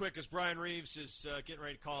 let's go quick, because Brian Rives is getting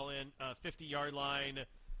ready to call in. 50-yard line.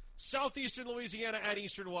 Southeastern Louisiana at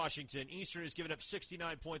Eastern Washington. Eastern has given up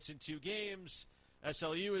 69 points in 2 games.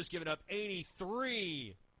 SLU has given up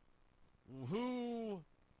 83. Who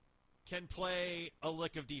can play a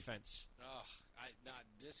lick of defense?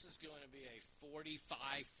 This is going to be a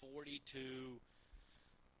 45-42.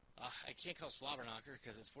 I can't call it slobber knocker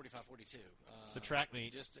because it's 45-42. It's a track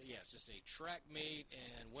meet. It's just a track meet,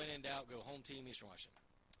 and when in doubt, go home team Eastern Washington.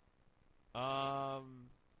 I'm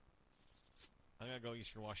going to go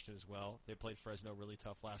Eastern Washington as well. They played Fresno really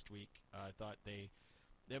tough last week. I thought they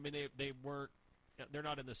weren't, they're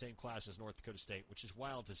not in the same class as North Dakota State, which is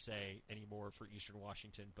wild to say anymore for Eastern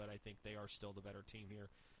Washington, but I think they are still the better team here.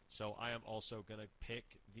 So I am also going to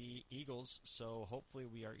pick the Eagles, so hopefully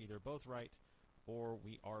we are either both right or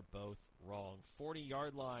we are both wrong.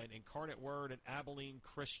 40-yard line, Incarnate Word and Abilene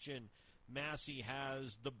Christian. Massey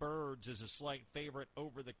has the Birds as a slight favorite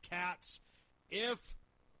over the Cats. If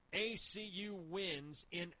ACU wins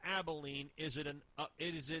in Abilene, is it a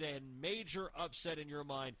major upset in your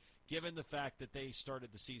mind, given the fact that they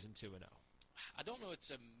started the season 2-0? I don't know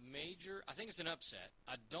it's a major. I think it's an upset.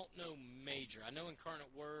 I don't know major. I know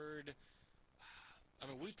Incarnate Word. I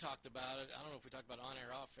mean, we've talked about it. I don't know if we talked about on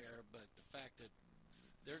air, off air, but the fact that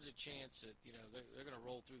there's a chance that they're going to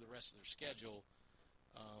roll through the rest of their schedule.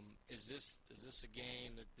 Is this a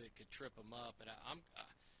game that could trip them up? And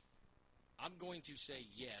I'm going to say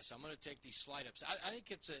yes. I'm going to take these slight ups. I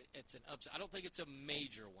think it's an upset. I don't think it's a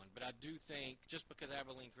major one, but I do think just because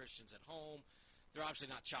Abilene Christian's at home, they're obviously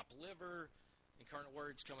not chopped liver. Incarnate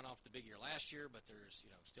Word's coming off the big year last year, but there's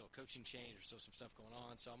still a coaching change. There's still some stuff going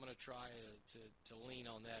on. So I'm going to try to lean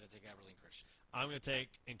on that and take Abilene Christian. I'm going to take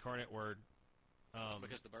Incarnate Word.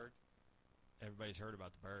 Because the bird? Everybody's heard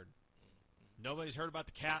about the bird. Nobody's heard about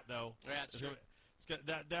the cat, though. Yeah, that's true.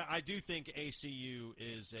 I do think ACU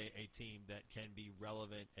is a team that can be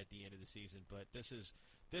relevant at the end of the season, but this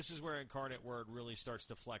is where Incarnate Word really starts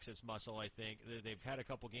to flex its muscle, I think. They've had a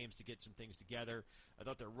couple games to get some things together. I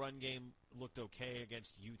thought their run game looked okay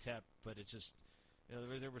against UTEP, but it's just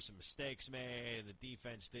there were some mistakes made, and the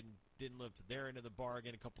defense didn't live to their end of the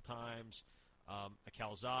bargain a couple times.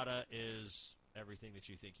 Calzada is everything that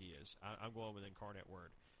you think he is. I'm going with Incarnate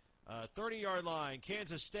Word. 30-yard line,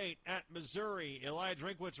 Kansas State at Missouri. Eli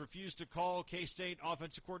Drinkwitz refused to call K-State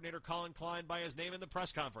offensive coordinator Colin Klein by his name in the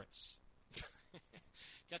press conference.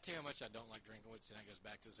 Got to tell you how much I don't like Drinkwitz, and that goes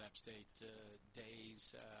back to his App State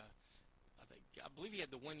days. I believe he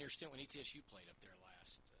had the one-year stint when ETSU played up there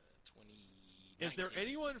last 2019. Is there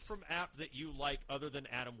anyone from App that you like other than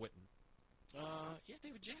Adam Witten? Yeah,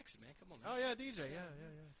 David Jackson, man. Come on, man. Oh, yeah, DJ.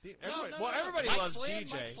 Yeah. Everybody Mike loves Flynn,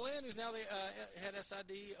 DJ. Mike Flynn, who's now the head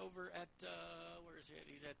SID over at, where is he at?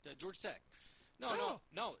 He's at Georgia Tech.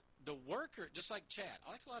 No. The worker, just like Chat.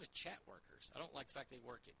 I like a lot of Chat workers. I don't like the fact they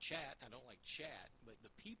work at Chat. I don't like Chat, but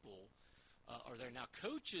the people are there now.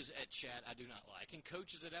 Coaches at Chat I do not like, and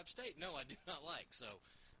coaches at App State, no, I do not like. So.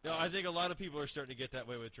 No, I think a lot of people are starting to get that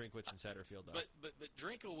way with Drinkwitz and Satterfield, though. But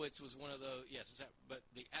Drinkowitz was one of those. Yes, but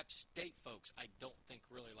the App State folks, I don't think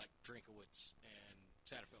really like Drinkowitz and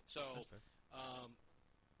Satterfield. So,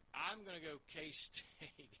 I'm going to go K-State.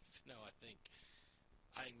 Even though I think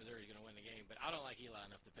Missouri's going to win the game, but I don't like Eli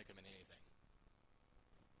enough to pick him in anything.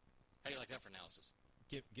 How do you like that for analysis?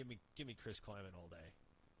 Give me Chris Kleiman all day.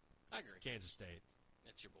 I agree. Kansas State.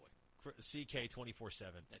 That's your boy. CK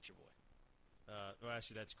 24/7. That's your boy. Well,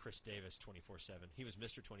 actually, that's Chris Davis 24/7. He was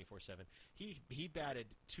Mr. 24/7. He batted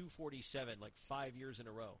 247 like 5 years in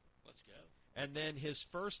a row. Let's go. And then his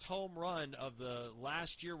first home run of the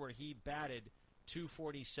last year where he batted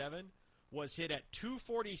 247 was hit at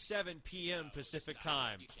 2:47 p.m. Pacific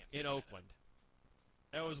time in Oakland.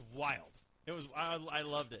 That was wild. It was. I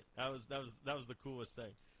loved it. That was the coolest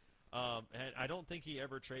thing. And I don't think he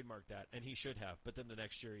ever trademarked that, and he should have. But then the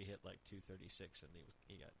next year he hit like 236, and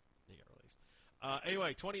he got released.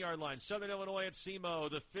 Anyway, 20-yard line, Southern Illinois at SEMO,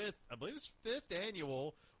 the fifth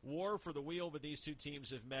annual war for the wheel, but these two teams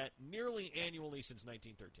have met nearly annually since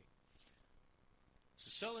 1913. So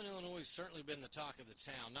Southern Illinois has certainly been the talk of the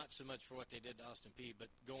town, not so much for what they did to Austin Peay, but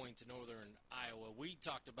going to Northern Iowa. We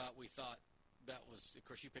thought that was, of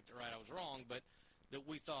course you picked it right, I was wrong, but that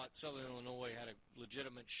we thought Southern Illinois had a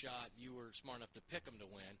legitimate shot. You were smart enough to pick them to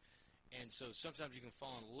win. And so sometimes you can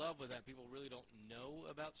fall in love with that. People really don't know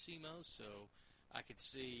about SEMO, so I could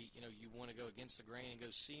see, you want to go against the grain and go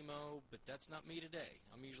SEMO, but that's not me today.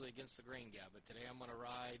 I'm usually against the grain guy, but today I'm going to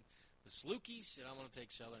ride the Salukis, and I'm going to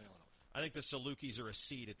take Southern Illinois. I think the Salukis are a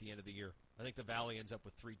seed at the end of the year. I think the Valley ends up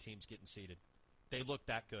with 3 teams getting seeded. They look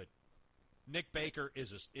that good. Nick Baker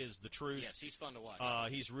is the truth. Yes, he's fun to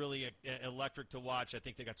watch. He's really electric to watch. I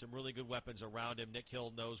think they got some really good weapons around him. Nick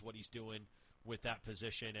Hill knows what he's doing with that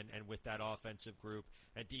position and with that offensive group.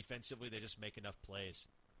 And defensively, they just make enough plays.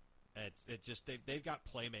 It's just they've got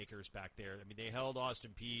playmakers back there. I mean, they held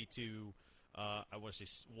Austin Peay to I want to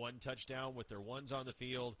say 1 touchdown with their ones on the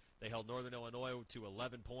field. They held Northern Illinois to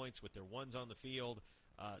 11 points with their ones on the field.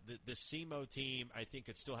 The SEMO team, I think,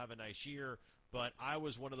 could still have a nice year, but I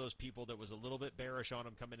was one of those people that was a little bit bearish on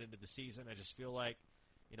them coming into the season. I just feel like,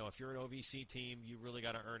 if you're an OVC team, you really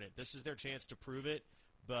got to earn it. This is their chance to prove it,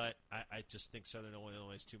 but I just think Southern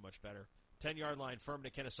Illinois is too much better. 10-yard line, Furman to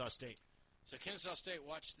Kennesaw State. So Kennesaw State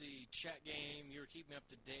watched the chat game. You were keeping me up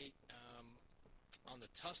to date on the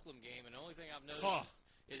Tusculum game, and the only thing I've noticed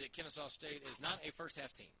is that Kennesaw State is not a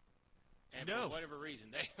first-half team. And for whatever reason,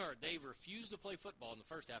 they've refused to play football in the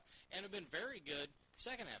first half and have been very good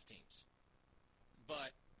second-half teams.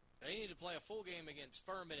 But they need to play a full game against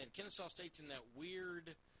Furman, and Kennesaw State's in that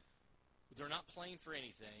weird – they're not playing for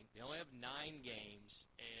anything. They only have 9 games,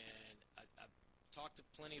 and I've talked to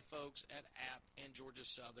plenty of folks at App and Georgia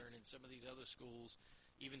Southern and some of these other schools,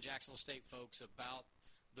 even Jacksonville State folks, about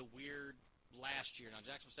the weird last year. Now,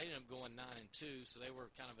 Jacksonville State ended up going 9-2, so they were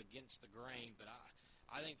kind of against the grain, but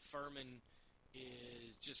I think Furman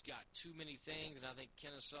is just got too many things, and I think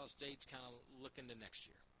Kennesaw State's kind of looking to next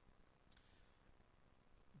year.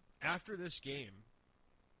 After this game,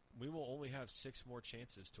 we will only have 6 more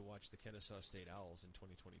chances to watch the Kennesaw State Owls in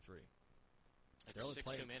 2023. That's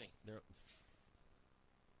 6 too many.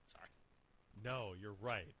 Sorry. No, you're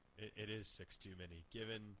right. It is 6 too many.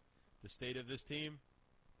 Given the state of this team,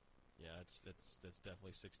 Yeah, that's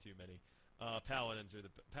definitely 6 too many. Paladins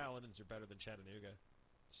are better than Chattanooga,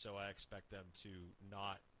 so I expect them to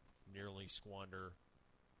not nearly squander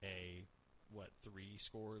a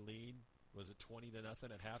 3-score lead. Was it 20-0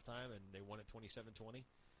 at halftime, and they won it 27-20?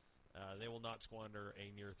 They will not squander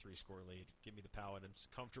a near 3-score lead. Give me the Paladins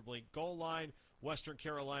comfortably. Goal line: Western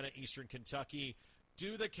Carolina, Eastern Kentucky.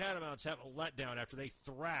 Do the Catamounts have a letdown after they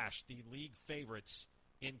thrashed the league favorites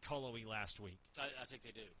in Cullowhee last week? I think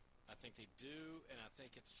they do. I think they do, and I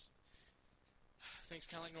think it's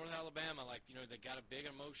kind of like North Alabama. Like, they got a big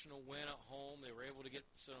emotional win at home. They were able to get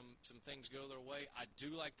some things go their way. I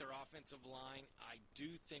do like their offensive line. I do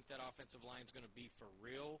think that offensive line is going to be for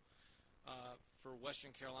real for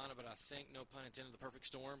Western Carolina, but I think, no pun intended, the perfect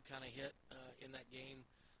storm kind of hit in that game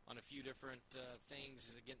on a few different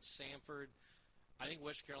things against Samford. I think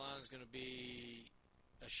Western Carolina is going to be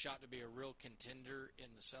a shot to be a real contender in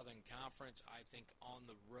the Southern Conference. I think on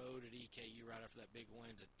the road at EKU right after that big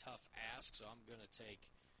win is a tough ask, so I'm going to take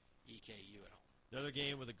EKU at home. Another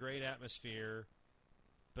game with a great atmosphere,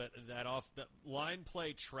 but that line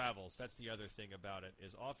play travels. That's the other thing about it,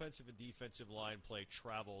 is offensive and defensive line play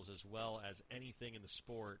travels as well as anything in the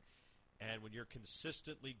sport. And when you're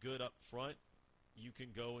consistently good up front, you can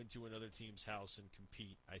go into another team's house and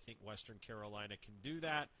compete. I think Western Carolina can do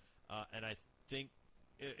that, and I think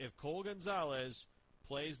if Cole Gonzalez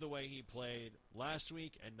plays the way he played last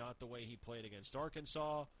week and not the way he played against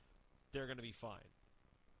Arkansas, they're going to be fine.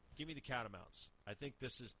 Give me the Catamounts. I think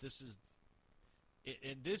this is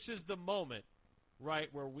the moment, right,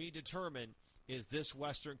 where we determine, is this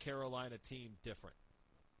Western Carolina team different?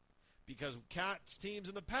 Because Cats teams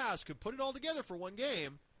in the past could put it all together for one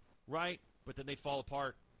game, right, but then they fall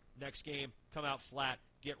apart. Next game, come out flat,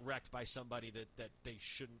 get wrecked by somebody that they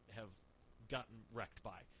shouldn't have gotten wrecked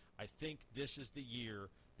by. I think this is the year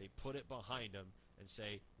they put it behind them and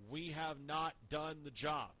say, we have not done the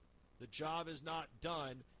job. The job is not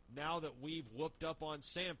done now that we've whooped up on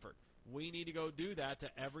Samford. We need to go do that to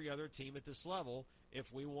every other team at this level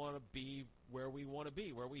if we want to be where we want to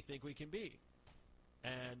be, where we think we can be.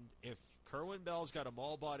 And if Kerwin Bell's got them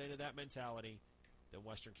all bought into that mentality, then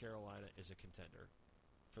Western Carolina is a contender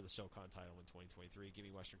for the SoCon title in 2023. Give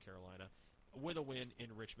me Western Carolina with a win in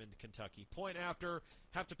Richmond, Kentucky. Point after,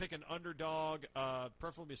 have to pick an underdog,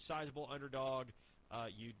 preferably a sizable underdog.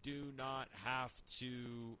 You do not have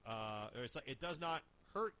to, it does not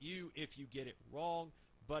hurt you if you get it wrong,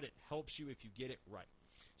 but it helps you if you get it right.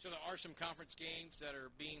 So there are some conference games that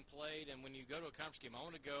are being played, and when you go to a conference game,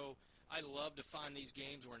 I love to find these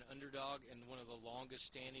games where an underdog and one of the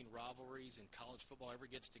longest-standing rivalries in college football ever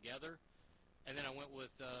gets together. And then I went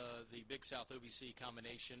with the Big South OVC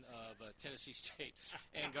combination of Tennessee State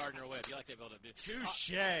and Gardner-Webb. You like that build-up, dude?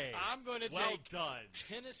 Touche. I'm going to take done.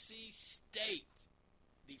 Tennessee State.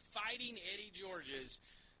 The Fighting Eddie Georges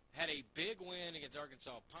had a big win against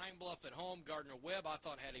Arkansas Pine Bluff at home. Gardner-Webb, I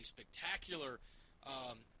thought, had a spectacular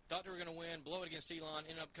thought they were going to win, blow it against Elon,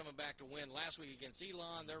 ended up coming back to win last week against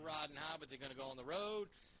Elon. They're riding high, but they're going to go on the road.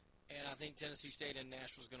 And I think Tennessee State and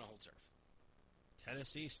Nashville's going to hold serve.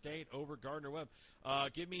 Tennessee State over Gardner-Webb.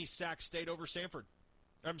 Give me Sac State over Samford.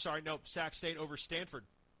 I'm sorry, no, Sac State over Stanford.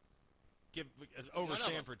 Over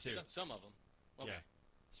Stanford, too. Some of them. Okay. Yeah.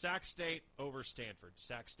 Sac State over Stanford.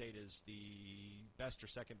 Sac State is the best or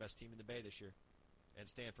second best team in the Bay this year, and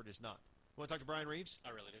Stanford is not. You want to talk to Brian Rives? I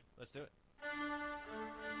really do. Let's do it.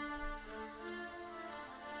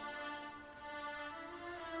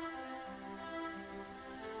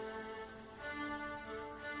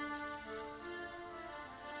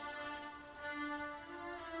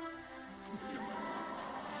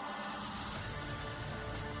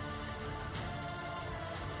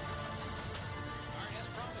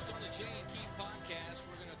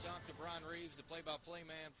 Play-by-play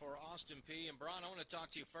man for Austin Peay. And, Brian, I want to talk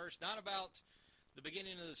to you first, not about the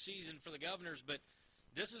beginning of the season for the Governors, but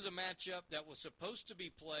this is a matchup that was supposed to be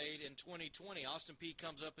played in 2020. Austin Peay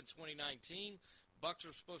comes up in 2019. Bucks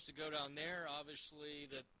were supposed to go down there. Obviously,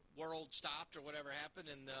 the world stopped or whatever happened,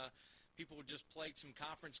 and people just played some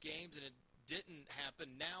conference games, and it didn't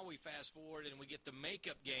happen. Now we fast forward, and we get the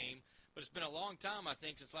makeup game. But it's been a long time, I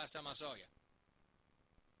think, since last time I saw you.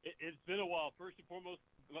 It's been a while. First and foremost,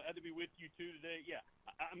 glad to be with you two today. Yeah,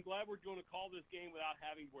 I'm glad we're going to call this game without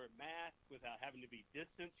having to wear masks, without having to be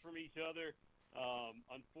distanced from each other.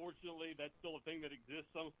 Unfortunately, that's still a thing that exists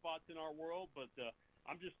some spots in our world, but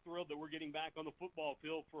I'm just thrilled that we're getting back on the football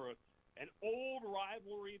field for an old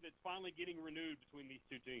rivalry that's finally getting renewed between these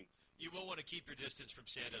two teams. You will want to keep your distance from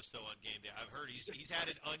Santos, though, on game day. I've heard he's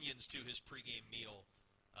added onions to his pregame meal.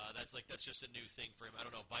 That's just a new thing for him. I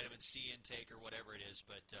don't know, vitamin C intake or whatever it is,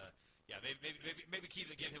 but Yeah, maybe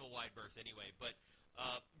give him a wide berth anyway. But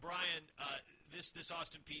Brian, this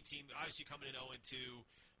Austin Peay team obviously coming in 0-2.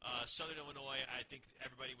 Southern Illinois, I think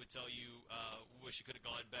everybody would tell you, wish it could have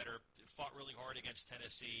gone better. Fought really hard against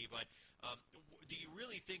Tennessee, but do you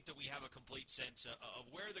really think that we have a complete sense of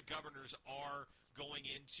where the Governors are going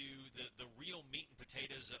into the real meat and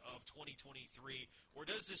potatoes of 2023, or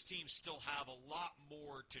does this team still have a lot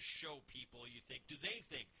more to show people, you think? Do they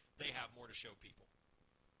think they have more to show people?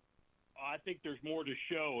 I think there's more to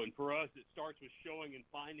show, and for us, it starts with showing and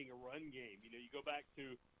finding a run game. You go back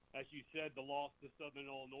to, as you said, the loss to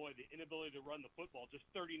Southern Illinois, the inability to run the football, just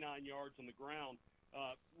 39 yards on the ground,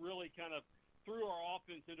 really kind of threw our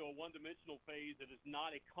offense into a one-dimensional phase that is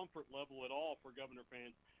not a comfort level at all for Governor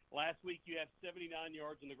fans. Last week, you have 79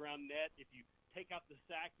 yards on the ground net. If you take out the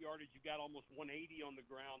sack yardage, you got almost 180 on the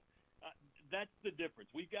ground. That's the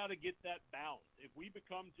difference. We've got to get that balance. If we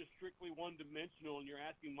become just strictly one-dimensional and you're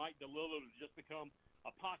asking Mike DeLillo to just become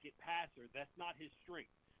a pocket passer, that's not his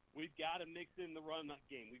strength. We've got to mix in the run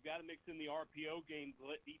game. We've got to mix in the RPO game to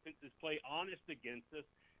let defenses play honest against us,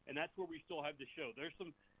 and that's where we still have to show. There's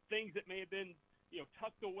some things that may have been,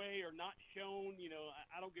 tucked away or not shown.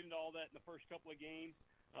 I don't get into all that in the first couple of games,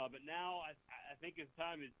 but now I think it's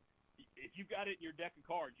time is, if you've got it in your deck of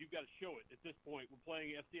cards, you've got to show it at this point. We're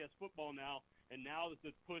playing FCS football now, and now it's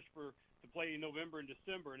push to play in November and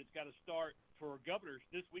December, and it's got to start for Governors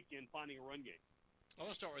this weekend finding a run game. I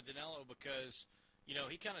want to start with Danilo because,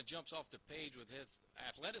 he kind of jumps off the page with his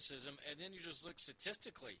athleticism, and then you just look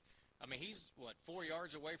statistically. I mean, he's, 4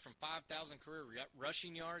 yards away from 5,000 career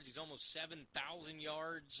rushing yards. He's almost 7,000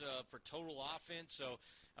 yards for total offense. So,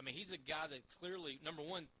 I mean, he's a guy that clearly, number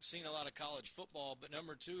one, seen a lot of college football, but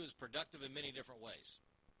number two, is productive in many different ways.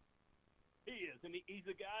 He is, and he's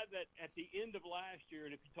a guy that at the end of last year,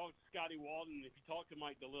 and if you talk to Scotty Walden, and if you talk to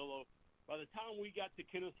Mike DeLillo, by the time we got to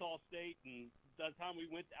Kennesaw State and by the time we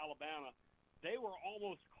went to Alabama, they were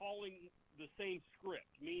almost calling the same script,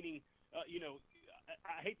 meaning,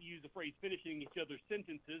 I hate to use the phrase finishing each other's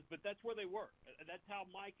sentences, but that's where they were. That's how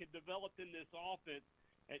Mike had developed in this offense.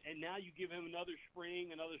 And now you give him another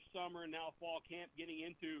spring, another summer, and now a fall camp getting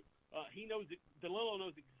into. He knows that DeLillo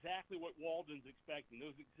knows exactly what Walden's expecting,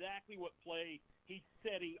 knows exactly what play he's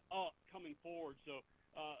setting up coming forward. So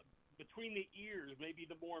between the ears, maybe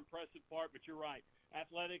the more impressive part, but you're right.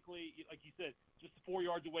 Athletically, like you said, just 4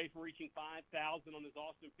 yards away from reaching 5,000 on his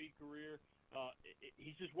Austin Peay career.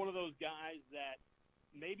 He's just one of those guys that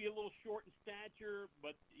maybe a little short in stature,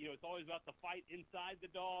 but, it's always about the fight inside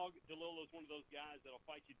the dog. DeLillo's one of those guys that'll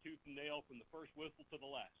fight you tooth and nail from the first whistle to the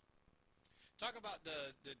last. Talk about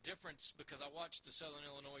the difference, because I watched the Southern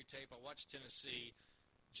Illinois tape, I watched Tennessee,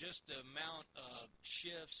 just the amount of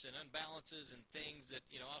shifts and unbalances and things that,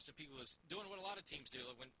 Austin Peay was doing what a lot of teams do.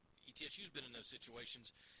 Like when ETSU's been in those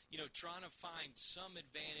situations, trying to find some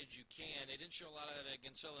advantage you can. They didn't show a lot of that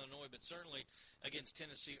against Southern Illinois, but certainly against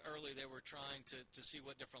Tennessee early, they were trying to see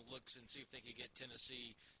what different looks and see if they could get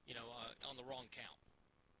Tennessee, on the wrong count.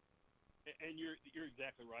 And you're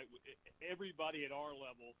exactly right. Everybody at our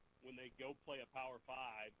level, when they go play a Power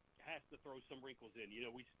 5, has to throw some wrinkles in.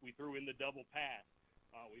 We threw in the double pass.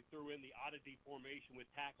 We threw in the oddity formation with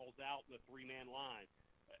tackles out in the three-man line.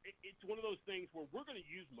 It's one of those things where we're going to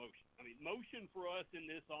use motion. I mean, motion for us in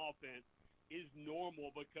this offense is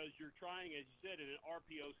normal because you're trying, as you said, in an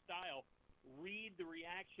RPO style, read the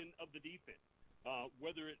reaction of the defense.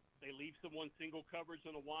 Whether they leave someone single coverage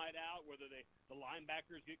on a wide out, whether the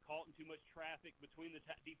linebackers get caught in too much traffic between the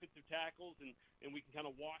defensive tackles and we can kind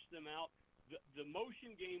of wash them out. The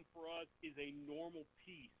motion game for us is a normal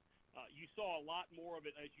piece. You saw a lot more of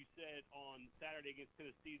it, as you said, on Saturday against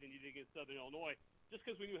Tennessee than you did against Southern Illinois, just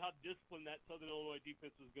because we knew how disciplined that Southern Illinois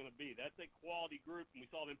defense was going to be. That's a quality group, and we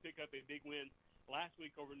saw them pick up a big win last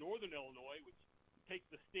week over Northern Illinois, which takes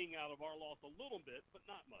the sting out of our loss a little bit, but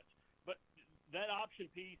not much. But that option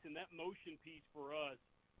piece and that motion piece for us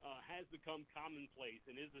has become commonplace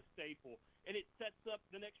and is a staple, and it sets up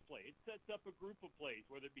the next play. It sets up a group of plays,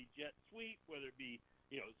 whether it be jet sweep, whether it be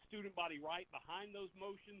student body right behind those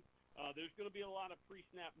motions. There's going to be a lot of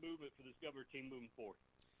pre-snap movement for this Governor team moving forward.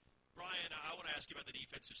 Brian, I want to ask you about the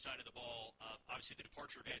defensive side of the ball. Obviously, the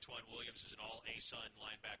departure of Antoine Williams, who's an all-ASUN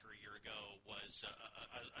linebacker a year ago, was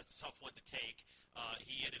a tough one to take.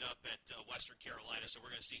 He ended up at Western Carolina, so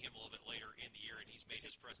we're going to see him a little bit later in the year, and he's made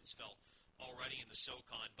his presence felt already in the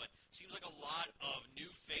SoCon. But seems like a lot of new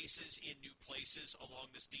faces in new places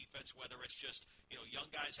along this defense, whether it's just young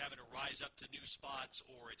guys having to rise up to new spots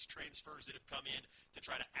or it's transfers that have come in to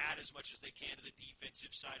try to add as much as they can to the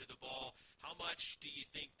defensive side of the ball. How much do you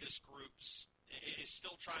think this group is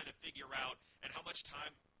still trying to figure out, and how much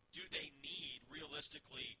time do they need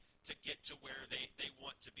realistically to get to where they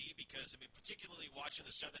want to be? Because, I mean, particularly watching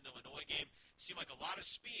the Southern Illinois game, seemed like a lot of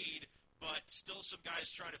speed, but still some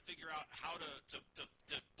guys trying to figure out how to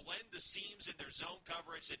blend the seams in their zone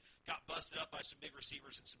coverage that got busted up by some big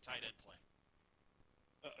receivers and some tight end play.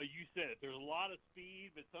 You said it. There's a lot of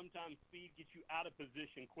speed, but sometimes speed gets you out of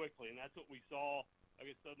position quickly, and that's what we saw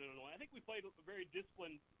against Southern Illinois. I think we played a very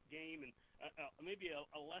disciplined game and maybe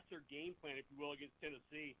a lesser game plan, if you will, against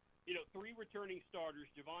Tennessee. You know, 3 returning starters,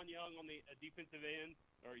 Javon Young on the defensive end,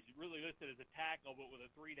 or he's really listed as a tackle, but with a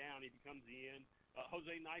 3 down, he becomes the end.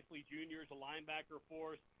 Jose Nicely Jr. is a linebacker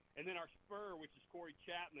for us. And then our spur, which is Corey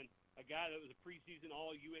Chapman, a guy that was a preseason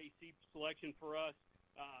All-UAC selection for us,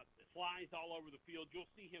 flies all over the field. You'll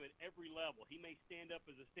see him at every level. He may stand up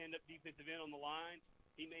as a stand-up defensive end on the line.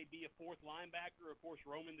 He may be a 4th linebacker, of course,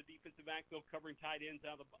 roaming the defensive backfield, covering tight ends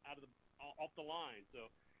off the line.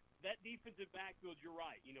 So that defensive backfield, you're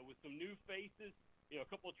right. You know, with some new faces, you know, a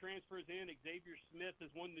couple of transfers in. Xavier Smith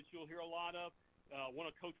is one that you'll hear a lot of. One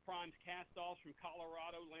of Coach Prime's cast-offs from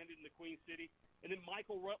Colorado, landed in the Queen City. And then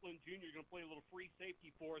Michael Rutland Jr. is going to play a little free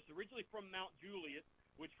safety for us, originally from Mount Juliet,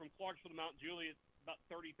 which from Clarksville to Mount Juliet is about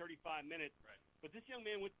 30, 35 minutes. Right. But this young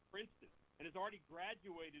man went to Princeton and has already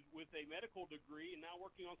graduated with a medical degree and now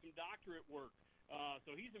working on some doctorate work.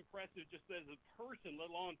 So he's impressive just as a person,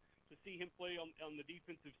 let alone to see him play on the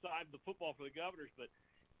defensive side of the football for the Governors. But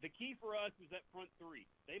the key for us is that front 3.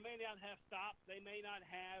 They may not have stops. They may not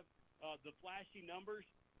have the flashy numbers,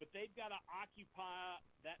 but they've got to occupy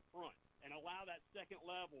that front and allow that second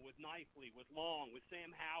level with Knifley, with Long, with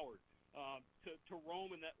Sam Howard to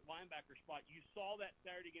roam in that linebacker spot. You saw that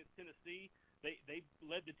Saturday against Tennessee. They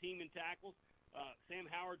led the team in tackles. Sam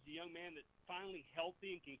Howard's a young man that's finally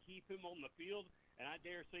healthy and can keep him on the field, and I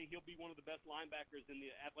dare say he'll be one of the best linebackers in the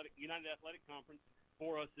United Athletic Conference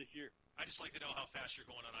for us this year. I'd just like to know how fast you're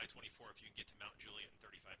going on I-24 if you can get to Mount Juliet in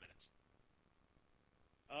 35 minutes.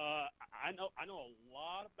 I know a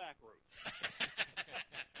lot of back roads.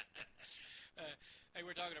 Hey,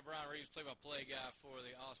 we're talking to Brian Rives, play-by-play guy for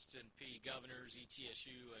the Austin Peay Governors,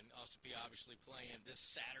 ETSU, and Austin Peay obviously playing this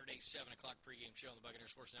Saturday, 7 o'clock pregame show on the Buccaneer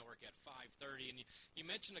Sports Network at 5:30. And you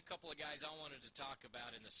mentioned a couple of guys I wanted to talk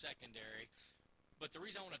about in the secondary, but the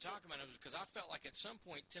reason I want to talk about them is because I felt like at some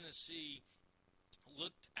point Tennessee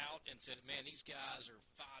looked out and said, man, these guys are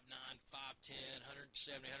 5'9", 5'10",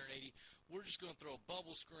 170, 180. We're just going to throw a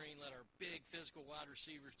bubble screen, let our big physical wide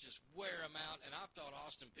receivers just wear them out. And I thought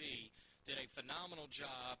Austin Peay did a phenomenal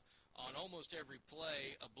job on almost every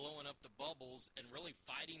play of blowing up the bubbles and really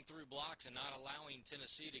fighting through blocks and not allowing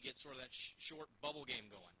Tennessee to get sort of that short bubble game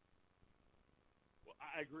going. Well,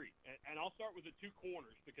 I agree. And I'll start with the 2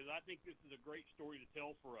 corners because I think this is a great story to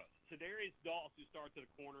tell for us. Sedarius Doss, who starts at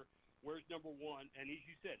the corner, wears number 1, and as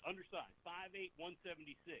you said, undersized, 5'8",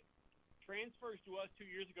 176. Transfers to us 2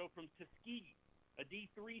 years ago from Tuskegee, a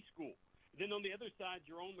D3 school. Then on the other side,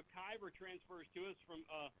 Jerome McIver transfers to us from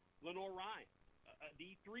Lenore Ryan, a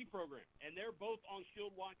D3 program. And they're both on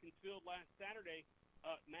Shield Watkins Field last Saturday,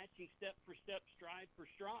 matching step for step, stride for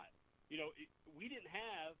stride. You know, we didn't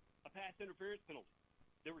have a pass interference penalty.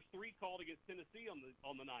 There was 3 called against Tennessee on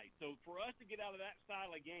the night. So for us to get out of that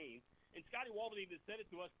style of game, and Scotty Walden even said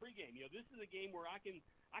it to us pregame, you know, this is a game where I can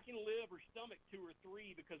live or stomach 2 or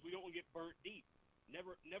 3 because we don't want to get burnt deep.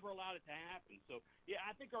 Never allowed it to happen. So, yeah,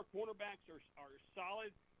 I think our cornerbacks are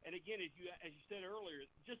solid. And, again, as you said earlier,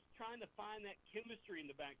 just trying to find that chemistry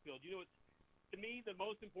in the backfield. You know, to me, the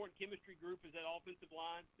most important chemistry group is that offensive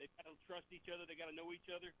line. They've got to trust each other. They've got to know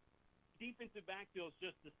each other. Defensive backfield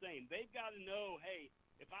is just the same. They've got to know, hey,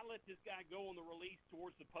 if I let this guy go on the release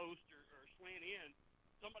towards the post or slant in,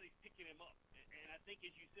 somebody's picking him up. And I think,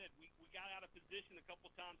 as you said, we got out of position a couple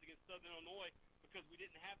times against Southern Illinois because we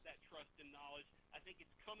didn't have that trust and knowledge. I think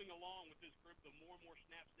it's coming along with this group. The more and more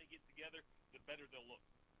snaps they get together, the better they'll look.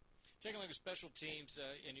 Taking a look at special teams,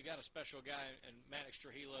 and you got a special guy in Maddox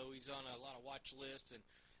Trujillo. He's on a lot of watch lists, and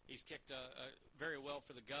he's kicked very well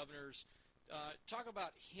for the Governors. Talk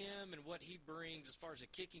about him and what he brings as far as a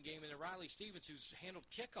kicking game. And then Riley Stevens, who's handled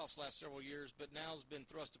kickoffs last several years, but now has been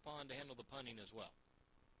thrust upon to handle the punting as well.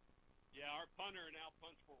 Yeah, our punter now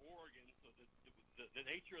punts for Oregon. So the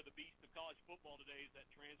nature of the beast of college football today is that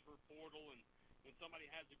transfer portal, and when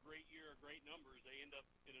somebody has a great year or great numbers, they end up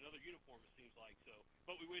in another uniform, it seems like. So,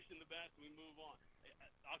 but we wish them the best, and we move on.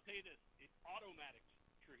 I'll tell you this, it's Automatics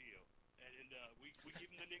Trujillo, and we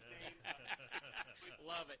give him the nickname.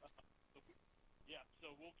 Love it. Yeah,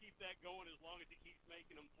 so we'll keep that going as long as he keeps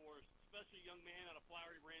making them for us, especially a young man out of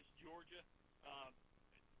Flowery Branch, Georgia.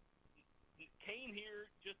 Came here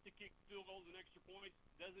just to kick field goals and extra points.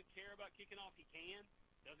 Doesn't care about kicking off. He can.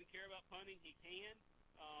 Doesn't care about punting. He can.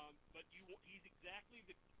 but he's exactly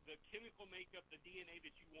the chemical makeup, the DNA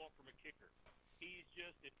that you want from a kicker. He's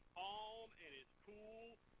just as calm and as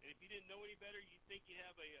cool, and if you didn't know any better, you'd think you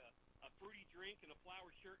have a fruity drink and a flower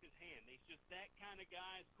shirt in his hand. He's just that kind of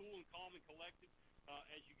guy, cool and calm and collected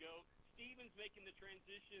as you go. Stevens making the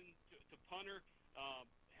transition to punter,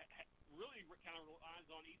 really kind of relies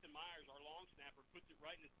on Ethan Myers, our long snapper, puts it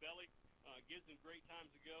right in his belly, gives him great times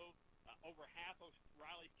to go. Over half of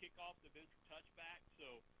Riley's kickoffs have been for touchbacks,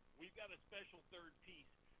 so we've got a special third piece.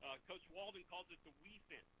 Coach Walden calls it the we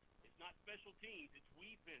fence. It's not special teams, it's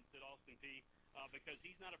we fence at Austin Peay because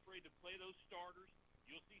he's not afraid to play those starters.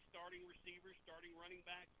 You'll see starting receivers, starting running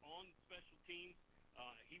backs on special teams.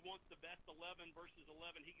 He wants the best 11 versus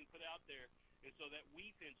 11 he can put out there, and so that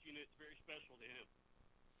we fence unit is very special to him.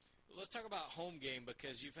 Let's talk about home game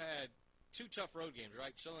because you've had two tough road games,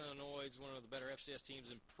 right? Southern Illinois is one of the better FCS teams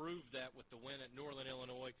and proved that with the win at Northern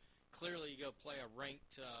Illinois. Clearly, you go play a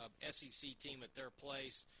ranked SEC team at their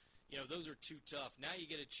place. You know, those are too tough. Now you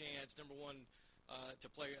get a chance, number one, to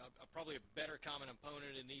play probably a better common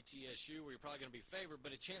opponent in ETSU where you're probably going to be favored,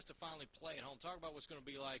 but a chance to finally play at home. Talk about what's going to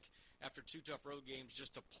be like after two tough road games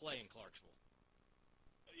just to play in Clarksville.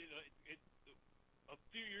 You know, a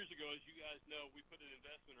few years ago, as you guys know, we put an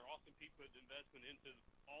investment, or Austin Peay put an investment into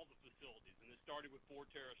all the facilities, and it started with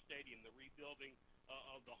Forterra Stadium, the rebuilding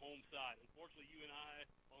of the home side. Unfortunately, you and I,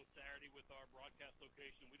 on Saturday with our broadcast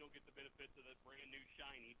location, we don't get the benefits of that brand new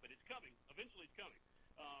shiny, but it's coming. Eventually it's coming.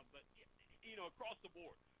 But, you know, across the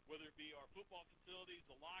board, whether it be our football facilities,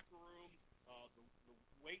 the locker room, the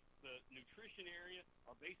weight, the nutrition area,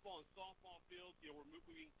 our baseball and softball fields. You know, we're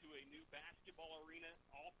moving to a new basketball arena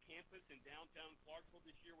off campus in downtown Clarksville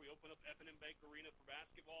this year. We open up F&M Bank Arena for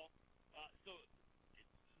basketball. So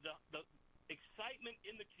the excitement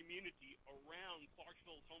in the community around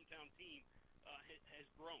Clarksville's hometown team has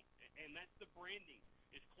grown, and that's the branding.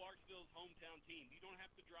 It's Clarksville's hometown team. You don't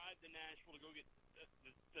have to drive to Nashville to go get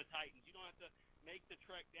the Titans. You don't have to make the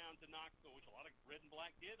trek down to Knoxville, which a lot of red and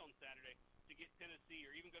black did on Saturday, to get Tennessee,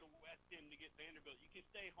 or even go to West End to get Vanderbilt. You can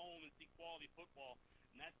stay home and see quality football,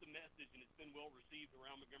 and that's the message, and it's been well received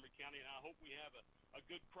around Montgomery County, and I hope we have a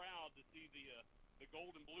good crowd to see the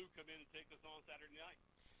gold and blue come in and take us on Saturday night.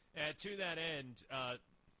 And to that end,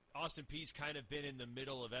 Austin Peay's kind of been in the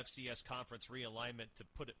middle of FCS Conference Realignment, to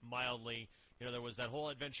put it mildly. You know, there was that whole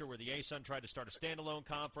adventure where the ASUN tried to start a standalone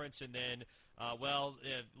conference, and then,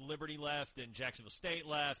 Liberty left and Jacksonville State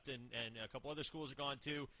left, and a couple other schools are gone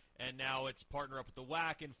too, and now it's partner up with the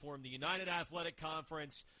WAC and form the United Athletic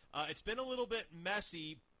Conference. It's been a little bit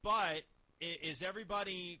messy, but is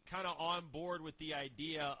everybody kind of on board with the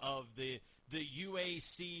idea of the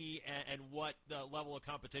UAC and what the level of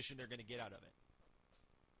competition they're going to get out of it?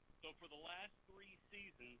 So for the last 3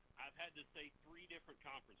 seasons, I've had to say 3 different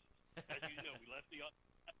conferences. As you know, we left the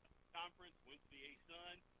conference, went to the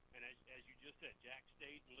ASUN, and as you just said, Jack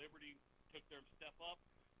State and Liberty took their step up.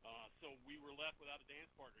 So we were left without a dance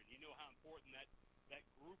partner. And you know how important that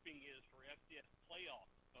grouping is for FCS playoff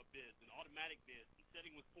bids and automatic bids. And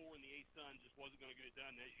setting with 4 in the ASUN just wasn't going to get it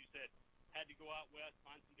done. And as you said, had to go out west,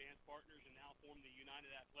 find some dance partners, and now form the United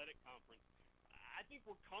Athletic Conference. I think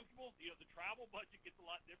we're comfortable. You know, the travel budget gets a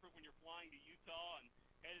lot different when you're flying to Utah and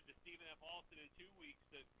headed to Stephen F. Austin in 2 weeks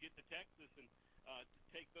to get to Texas and to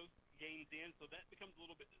take those games in. So that becomes a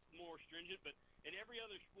little bit more stringent. But in every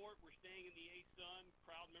other sport, we're staying in the ASUN,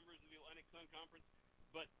 proud members of the Atlantic Sun Conference.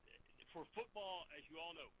 But for football, as you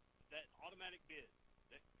all know, that automatic bid,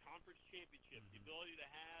 that conference championship, the ability to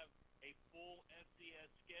have a full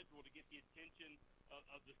FCS schedule to get the attention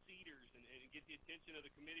of the seeders and get the attention of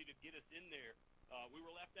the committee to get us in there. We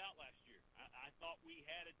were left out last year. I thought we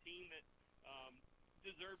had a team that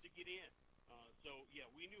deserved to get in. So, yeah,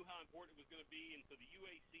 we knew how important it was going to be, and so the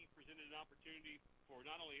UAC presented an opportunity for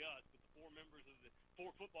not only us, but the 4 members of the 4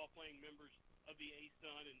 football-playing members of the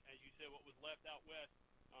ASUN, and as you said, what was left out west,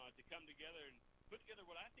 to come together and put together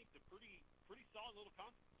what I think is a pretty solid little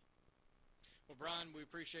conference. Well, Brian, we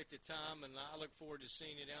appreciate the time, and I look forward to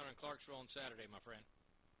seeing you down in Clarksville on Saturday, my friend.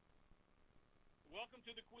 Welcome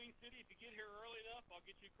to the Queen City. If you get here early enough, I'll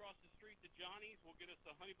get you across the street to Johnny's. We'll get us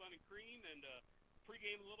a honey bun and cream and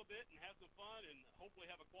pregame a little bit and have some fun and hopefully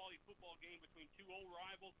have a quality football game between 2 old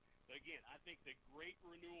rivals. But again, I think the great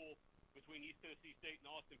renewal between East Tennessee State and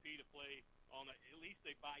Austin Peay to play on at least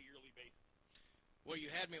a bi-yearly basis. Well,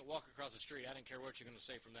 you had me at walk across the street. I didn't care what you're going to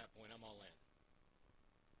say from that point. I'm all in.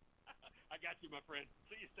 I got you, my friend.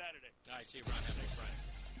 See you Saturday. All right, see you, Brian. Have a good Friday.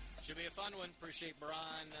 Should be a fun one. Appreciate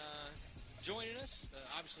Brian joining us.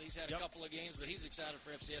 Obviously, he's had a couple of games, but he's excited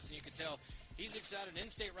for FCS, and you can tell he's excited.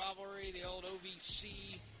 In-state rivalry, the old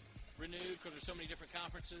OVC renewed because there's so many different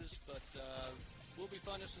conferences, but will be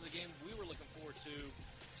fun. This was a game we were looking forward to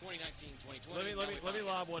 2019-2020. Let me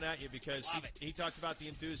lob one at you because he talked about the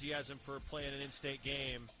enthusiasm for playing an in-state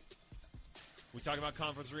game. We talked about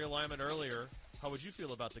conference realignment earlier. How would you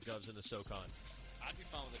feel about the Govs in the SoCon? I'd be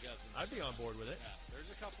fine with the Govs in the I'd be on board with it. Yeah, there's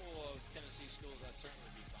a couple of Tennessee schools I'd certainly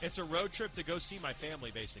be fine. It's a road trip to go see my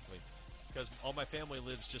family, basically, because all my family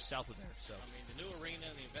lives just south of there. So I mean, the new arena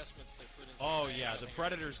and the investments they put in. The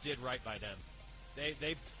Predators did right by them.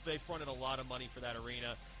 They fronted a lot of money for that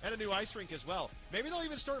arena and a new ice rink as well. Maybe they'll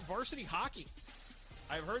even start varsity hockey.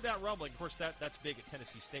 I've heard that rumbling. Of course, that's big at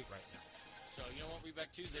Tennessee State right now. So you know what? We'll be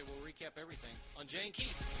back Tuesday. We'll recap everything on Jay and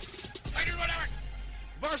Keith.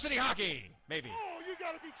 Varsity hockey, maybe. Oh, you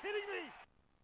got to be kidding me!